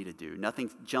wants me to do. Nothing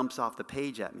jumps off the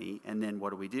page at me. And then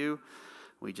what do?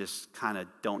 We just kind of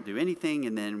don't do anything,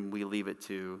 and then we leave it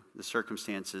to the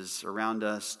circumstances around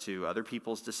us, to other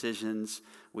people's decisions.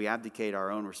 We abdicate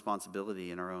our own responsibility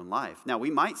in our own life. Now,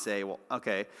 we might say, well,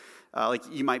 okay, like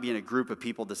you might be in a group of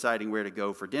people deciding where to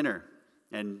go for dinner,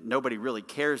 and nobody really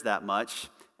cares that much,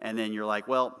 and then you're like,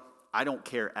 well, I don't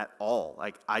care at all.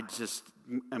 Like, I just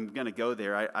am going to go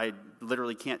there. I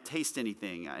literally can't taste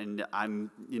anything, and I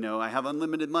have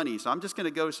unlimited money, so I'm just going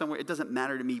to go somewhere. It doesn't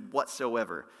matter to me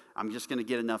whatsoever. I'm just going to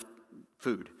get enough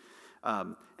food.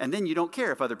 And then you don't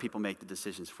care if other people make the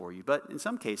decisions for you. But in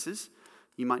some cases,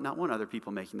 you might not want other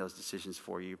people making those decisions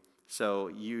for you. So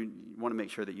you want to make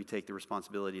sure that you take the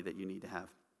responsibility that you need to have.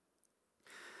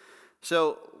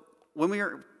 So when we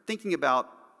are thinking about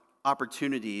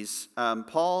opportunities,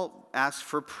 Paul asks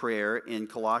for prayer in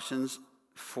Colossians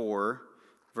 4,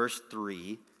 verse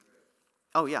 3.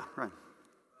 Oh, yeah, right.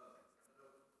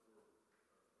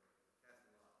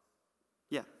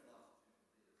 Yeah.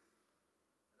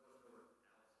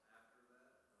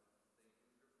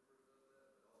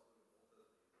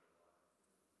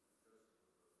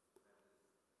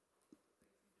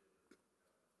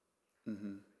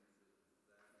 Mm-hmm.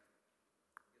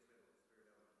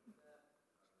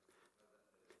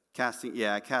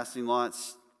 Casting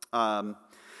lots. So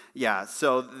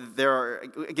there are,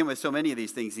 again, with so many of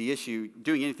these things, the issue,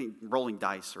 doing anything, rolling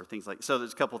dice or things like, so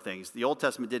there's a couple things. The Old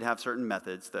Testament did have certain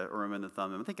methods, the Urim and the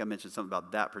Thummim. I think I mentioned something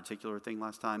about that particular thing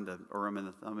last time, the Urim and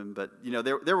the Thummim. But, you know,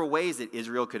 there were ways that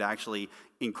Israel could actually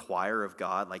inquire of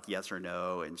God, like yes or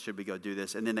no, and should we go do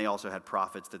this? And then they also had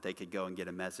prophets that they could go and get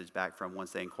a message back from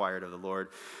once they inquired of the Lord.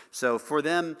 So for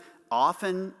them,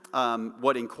 often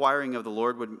what inquiring of the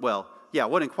Lord would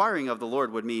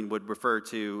mean would refer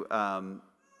to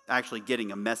actually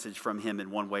getting a message from him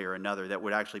in one way or another that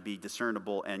would actually be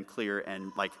discernible and clear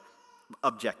and like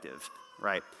objective,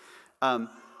 right? A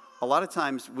lot of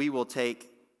times we will take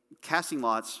casting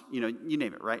lots, you know, you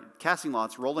name it, right? Casting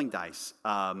lots, rolling dice,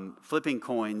 flipping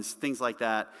coins, things like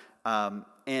that.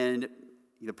 And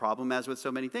the problem, as with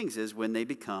so many things, is when they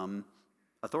become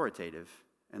authoritative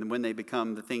and when they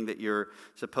become the thing that you're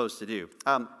supposed to do.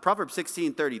 Proverbs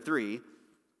 16:33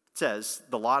 says,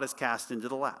 the lot is cast into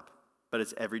the lap, but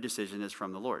its every decision is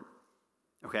from the Lord.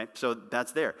 Okay, so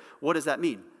that's there. What does that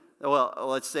mean? Well,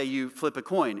 let's say you flip a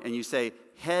coin and you say,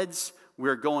 heads,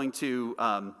 we're going to,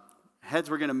 heads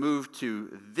we're going to move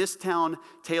to this town,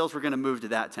 tails we're going to move to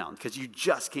that town, because you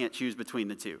just can't choose between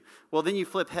the two. Well, then you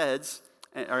flip heads,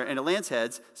 and it lands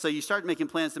heads, so you start making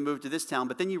plans to move to this town,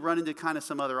 but then you run into kind of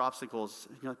some other obstacles.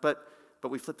 You're like, but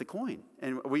we flipped the coin,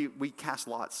 and we cast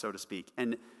lots, so to speak.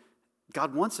 And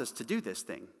God wants us to do this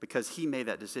thing because he made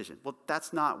that decision. Well,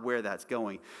 that's not where that's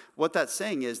going. What that's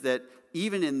saying is that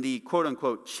even in the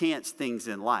quote-unquote chance things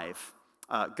in life,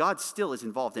 God still is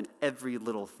involved in every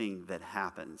little thing that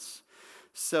happens,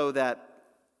 so that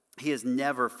he is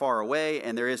never far away,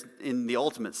 and there is, in the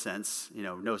ultimate sense,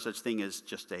 no such thing as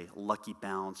just a lucky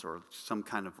bounce or some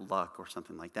kind of luck or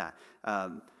something like that.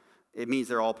 It means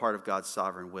they're all part of God's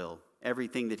sovereign will.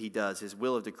 Everything that he does, his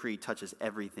will of decree touches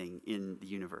everything in the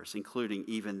universe, including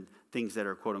even things that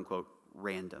are quote-unquote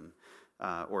random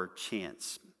or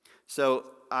chance. So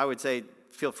I would say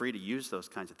feel free to use those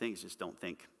kinds of things. Just don't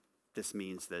think this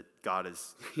means that God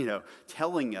is,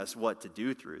 telling us what to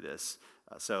do through this.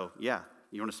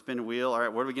 You want to spin a wheel? All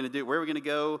right, what are we going to do? Where are we going to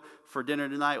go for dinner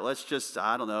tonight? Let's just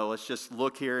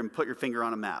look here and put your finger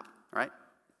on a map, right?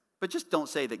 But just don't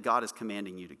say that God is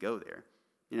commanding you to go there.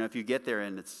 If you get there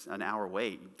and it's an hour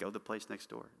wait, go to the place next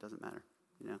door. It doesn't matter,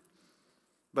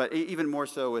 But even more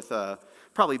so with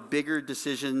probably bigger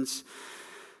decisions,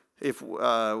 if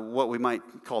what we might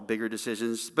call bigger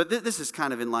decisions. But this is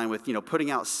kind of in line with, putting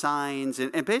out signs.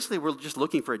 And basically, we're just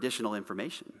looking for additional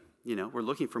information. We're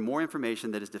looking for more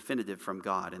information that is definitive from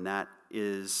God. And that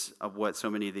is what so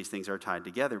many of these things are tied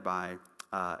together by.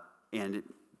 And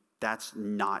that's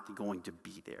not going to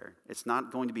be there. It's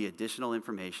not going to be additional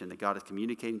information that God is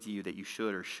communicating to you that you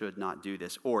should or should not do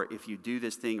this. Or if you do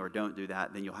this thing or don't do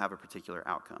that, then you'll have a particular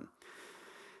outcome.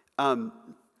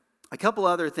 A couple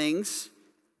other things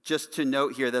just to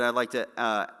note here that I'd like to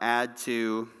add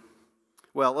to.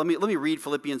 Well, let me read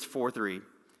Philippians 4:3,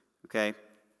 okay?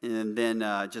 And then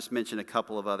just mention a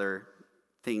couple of other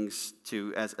things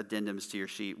as addendums to your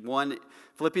sheet. One,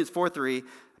 Philippians 4:3,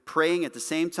 praying at the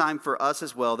same time for us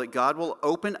as well, that God will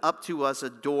open up to us a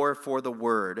door for the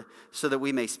word, so that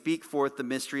we may speak forth the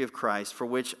mystery of Christ, for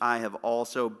which I have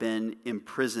also been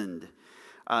imprisoned.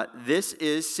 This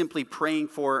is simply praying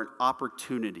for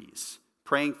opportunities.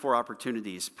 Praying for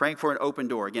an open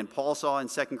door. Again, Paul saw in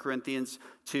 2 Corinthians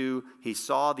 2, he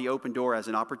saw the open door as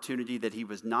an opportunity that he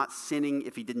was not sinning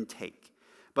if he didn't take.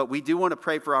 But we do want to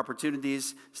pray for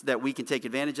opportunities so that we can take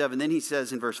advantage of. And then he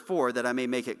says in verse 4 that I may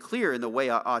make it clear in the way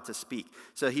I ought to speak.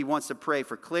 So he wants to pray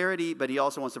for clarity, but he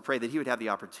also wants to pray that he would have the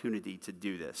opportunity to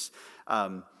do this.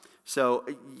 We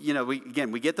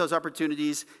get those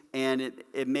opportunities, and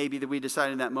it may be that we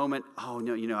decide in that moment,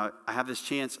 I have this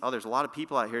chance. Oh, there's a lot of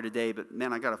people out here today, but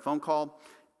man, I got a phone call,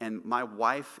 and my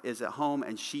wife is at home,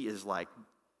 and she is like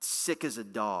sick as a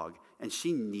dog, and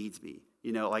she needs me.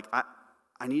 I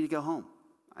need to go home.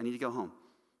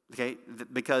 Okay?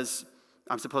 Because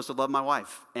I'm supposed to love my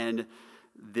wife. And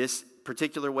this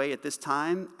particular way at this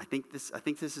time, I think this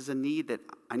is a need that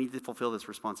I need to fulfill this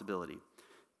responsibility.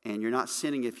 And you're not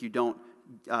sinning if you don't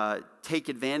take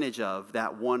advantage of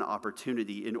that one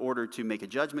opportunity in order to make a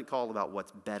judgment call about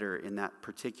what's better in that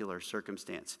particular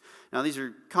circumstance. Now, these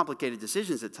are complicated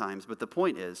decisions at times, but the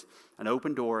point is, an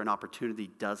open door, an opportunity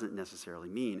doesn't necessarily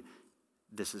mean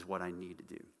this is what I need to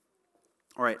do.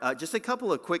 All right, just a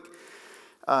couple of quick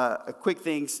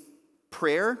things.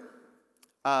 Prayer.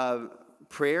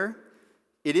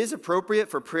 It is appropriate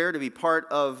for prayer to be part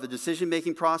of the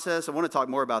decision-making process. I want to talk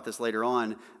more about this later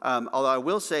on. Although I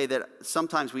will say that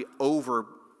sometimes we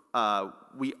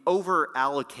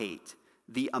over-allocate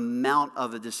the amount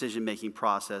of the decision-making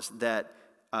process that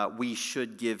we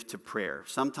should give to prayer.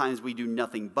 Sometimes we do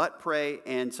nothing but pray,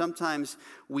 and sometimes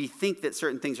we think that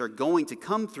certain things are going to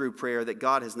come through prayer that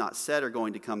God has not said are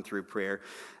going to come through prayer.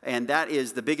 And that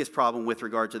is the biggest problem with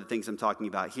regard to the things I'm talking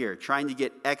about here, trying to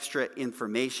get extra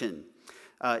information.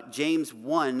 James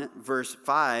 1, verse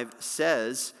 5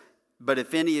 says, "But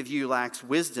if any of you lacks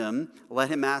wisdom, let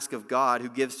him ask of God, who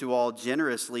gives to all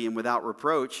generously and without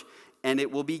reproach, and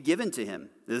it will be given to him."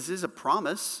 This is a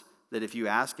promise that if you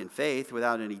ask in faith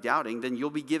without any doubting, then you'll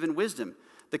be given wisdom.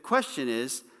 The question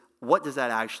is, what does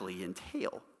that actually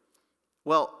entail?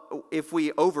 Well, if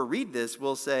we overread this,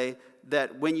 we'll say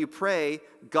that when you pray,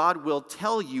 God will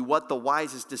tell you what the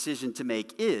wisest decision to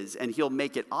make is, and he'll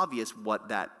make it obvious what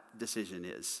that decision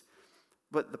is.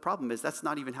 But the problem is that's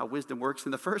not even how wisdom works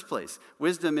in the first place.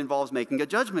 Wisdom involves making a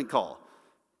judgment call.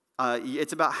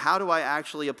 It's about how do I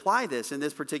actually apply this in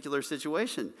this particular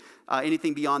situation.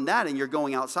 Anything beyond that, and you're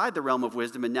going outside the realm of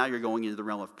wisdom, and now you're going into the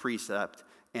realm of precept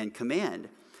and command.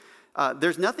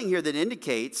 There's nothing here that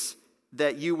indicates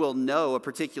that you will know a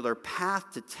particular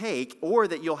path to take, or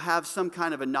that you'll have some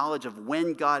kind of a knowledge of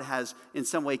when God has in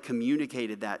some way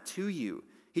communicated that to you.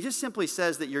 He just simply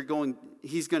says that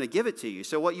he's going to give it to you.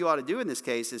 So what you ought to do in this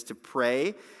case is to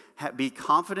pray, be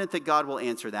confident that God will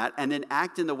answer that, and then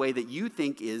act in the way that you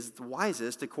think is the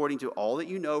wisest according to all that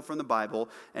you know from the Bible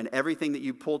and everything that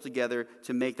you pull together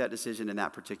to make that decision in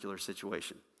that particular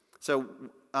situation. So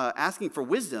asking for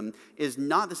wisdom is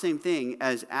not the same thing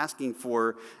as asking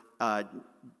for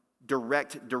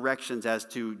direct directions as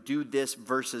to do this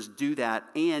versus do that,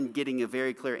 and getting a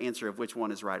very clear answer of which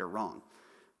one is right or wrong.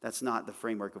 That's not the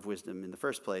framework of wisdom in the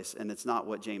first place, and it's not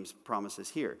what James promises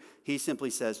here. He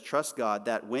simply says, trust God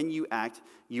that when you act,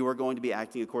 you are going to be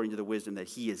acting according to the wisdom that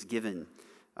He has given,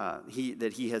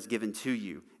 that He has given to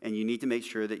you, and you need to make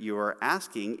sure that you are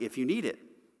asking if you need it.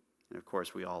 And of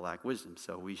course, we all lack wisdom,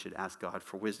 so we should ask God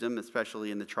for wisdom,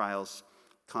 especially in the trials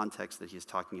context that He's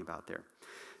talking about there.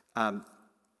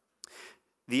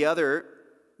 The other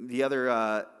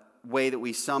way that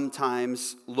we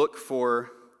sometimes look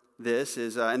for this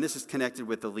is, and this is connected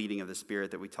with the leading of the Spirit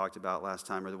that we talked about last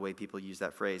time, or the way people use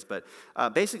that phrase, but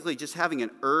basically just having an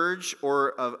urge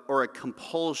or a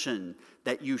compulsion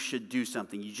that you should do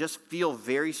something. You just feel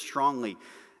very strongly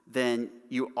that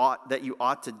you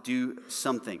ought to do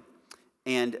something.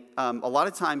 And a lot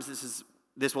of times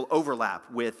this will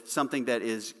overlap with something that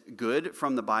is good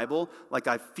from the Bible. Like,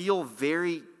 I feel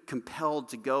very compelled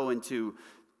to go and to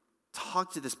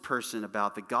talk to this person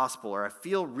about the gospel, or I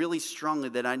feel really strongly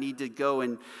that I need to go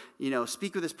and,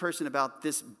 speak with this person about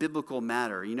this biblical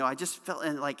matter. I just felt,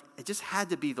 and like, it just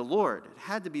had to be the Lord. It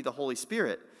had to be the Holy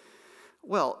Spirit.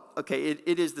 Well, okay,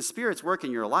 it is the Spirit's work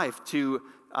in your life to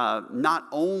not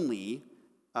only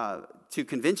to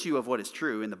convince you of what is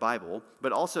true in the Bible,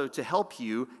 but also to help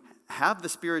you have the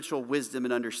spiritual wisdom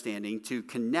and understanding to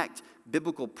connect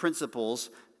biblical principles,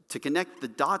 to connect the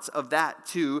dots of that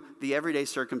to the everyday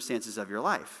circumstances of your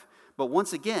life. But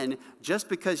once again, just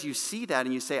because you see that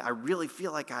and you say, I really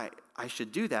feel like I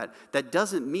should do that, that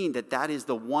doesn't mean that is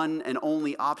the one and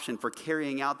only option for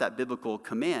carrying out that biblical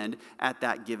command at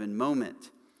that given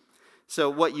moment. So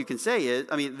what you can say is,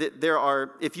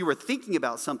 if you were thinking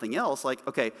about something else, like,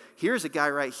 okay, here's a guy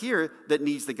right here that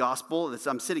needs the gospel that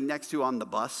I'm sitting next to on the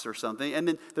bus or something, and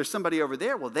then there's somebody over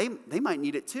there, well, they might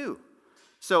need it too.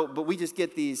 So, but we just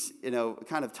get these,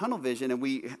 kind of tunnel vision, and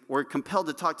we're compelled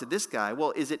to talk to this guy.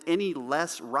 Well, is it any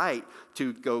less right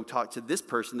to go talk to this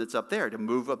person that's up there, to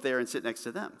move up there and sit next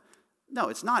to them? No,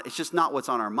 it's not. It's just not what's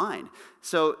on our mind.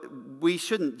 So we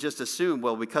shouldn't just assume,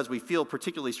 well, because we feel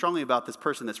particularly strongly about this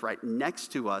person that's right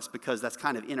next to us, because that's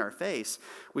kind of in our face,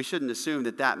 we shouldn't assume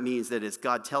that means that it's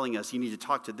God telling us you need to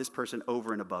talk to this person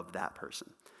over and above that person.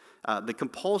 The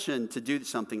compulsion to do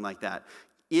something like that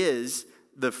is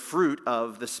the fruit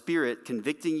of the Spirit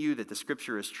convicting you that the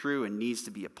Scripture is true and needs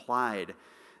to be applied.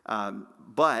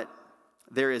 But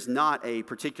there is not a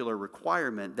particular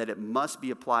requirement that it must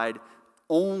be applied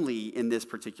only in this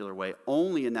particular way,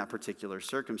 only in that particular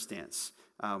circumstance.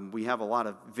 We have a lot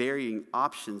of varying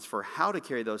options for how to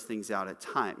carry those things out at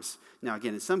times. Now,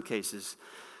 again, in some cases,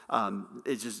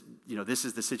 it's just, this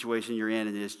is the situation you're in,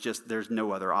 and it's just, there's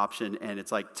no other option. And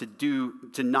it's like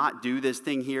to not do this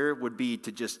thing here would be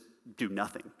to just do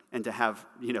nothing, and to have,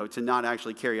 to not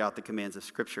actually carry out the commands of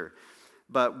Scripture.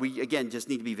 But we, again, just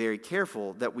need to be very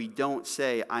careful that we don't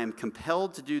say, I am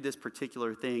compelled to do this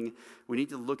particular thing. We need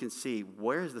to look and see,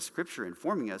 where is the Scripture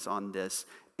informing us on this?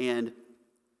 And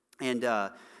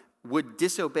would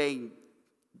disobeying,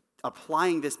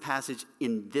 applying this passage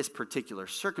in this particular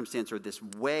circumstance, or this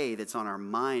way that's on our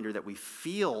mind, or that we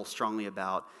feel strongly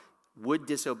about, would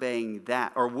disobeying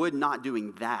that, or would not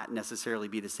doing that necessarily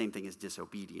be the same thing as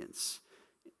disobedience?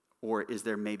 Or is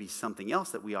there maybe something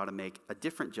else that we ought to make a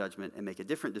different judgment and make a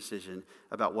different decision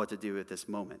about what to do at this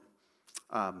moment?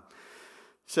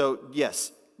 So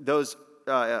yes, those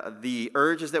the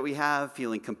urges that we have,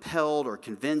 feeling compelled or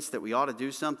convinced that we ought to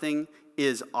do something,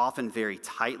 is often very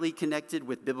tightly connected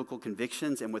with biblical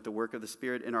convictions and with the work of the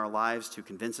Spirit in our lives to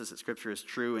convince us that Scripture is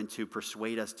true and to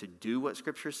persuade us to do what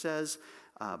Scripture says.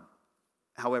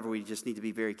 However, we just need to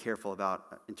be very careful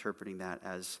about interpreting that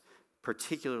as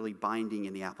particularly binding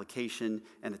in the application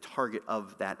and the target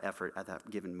of that effort at that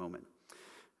given moment.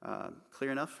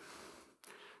 Clear enough?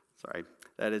 Sorry,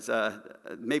 that is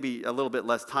maybe a little bit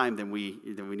less time than we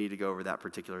need to go over that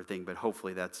particular thing, but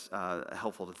hopefully that's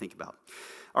helpful to think about.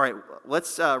 All right,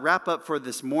 let's wrap up for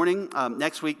this morning.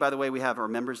 Next week, by the way, we have our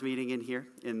members meeting in here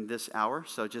in this hour,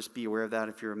 so just be aware of that.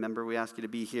 If you're a member, we ask you to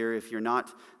be here. If you're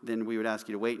not, then we would ask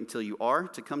you to wait until you are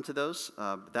to come to those.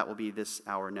 That will be this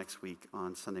hour next week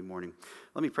on Sunday morning.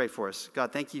 Let me pray for us.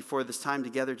 God, thank you for this time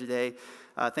together today.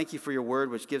 Thank you for your word,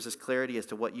 which gives us clarity as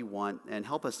to what you want, and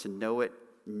help us to know it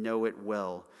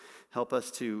well. Help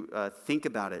us to think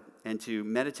about it and to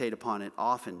meditate upon it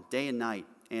often, day and night,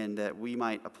 and that we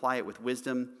might apply it with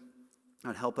wisdom.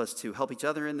 God, help us to help each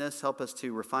other in this. Help us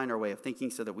to refine our way of thinking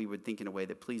so that we would think in a way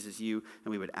that pleases you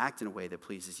and we would act in a way that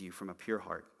pleases you from a pure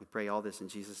heart. We pray all this in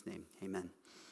Jesus' name. Amen.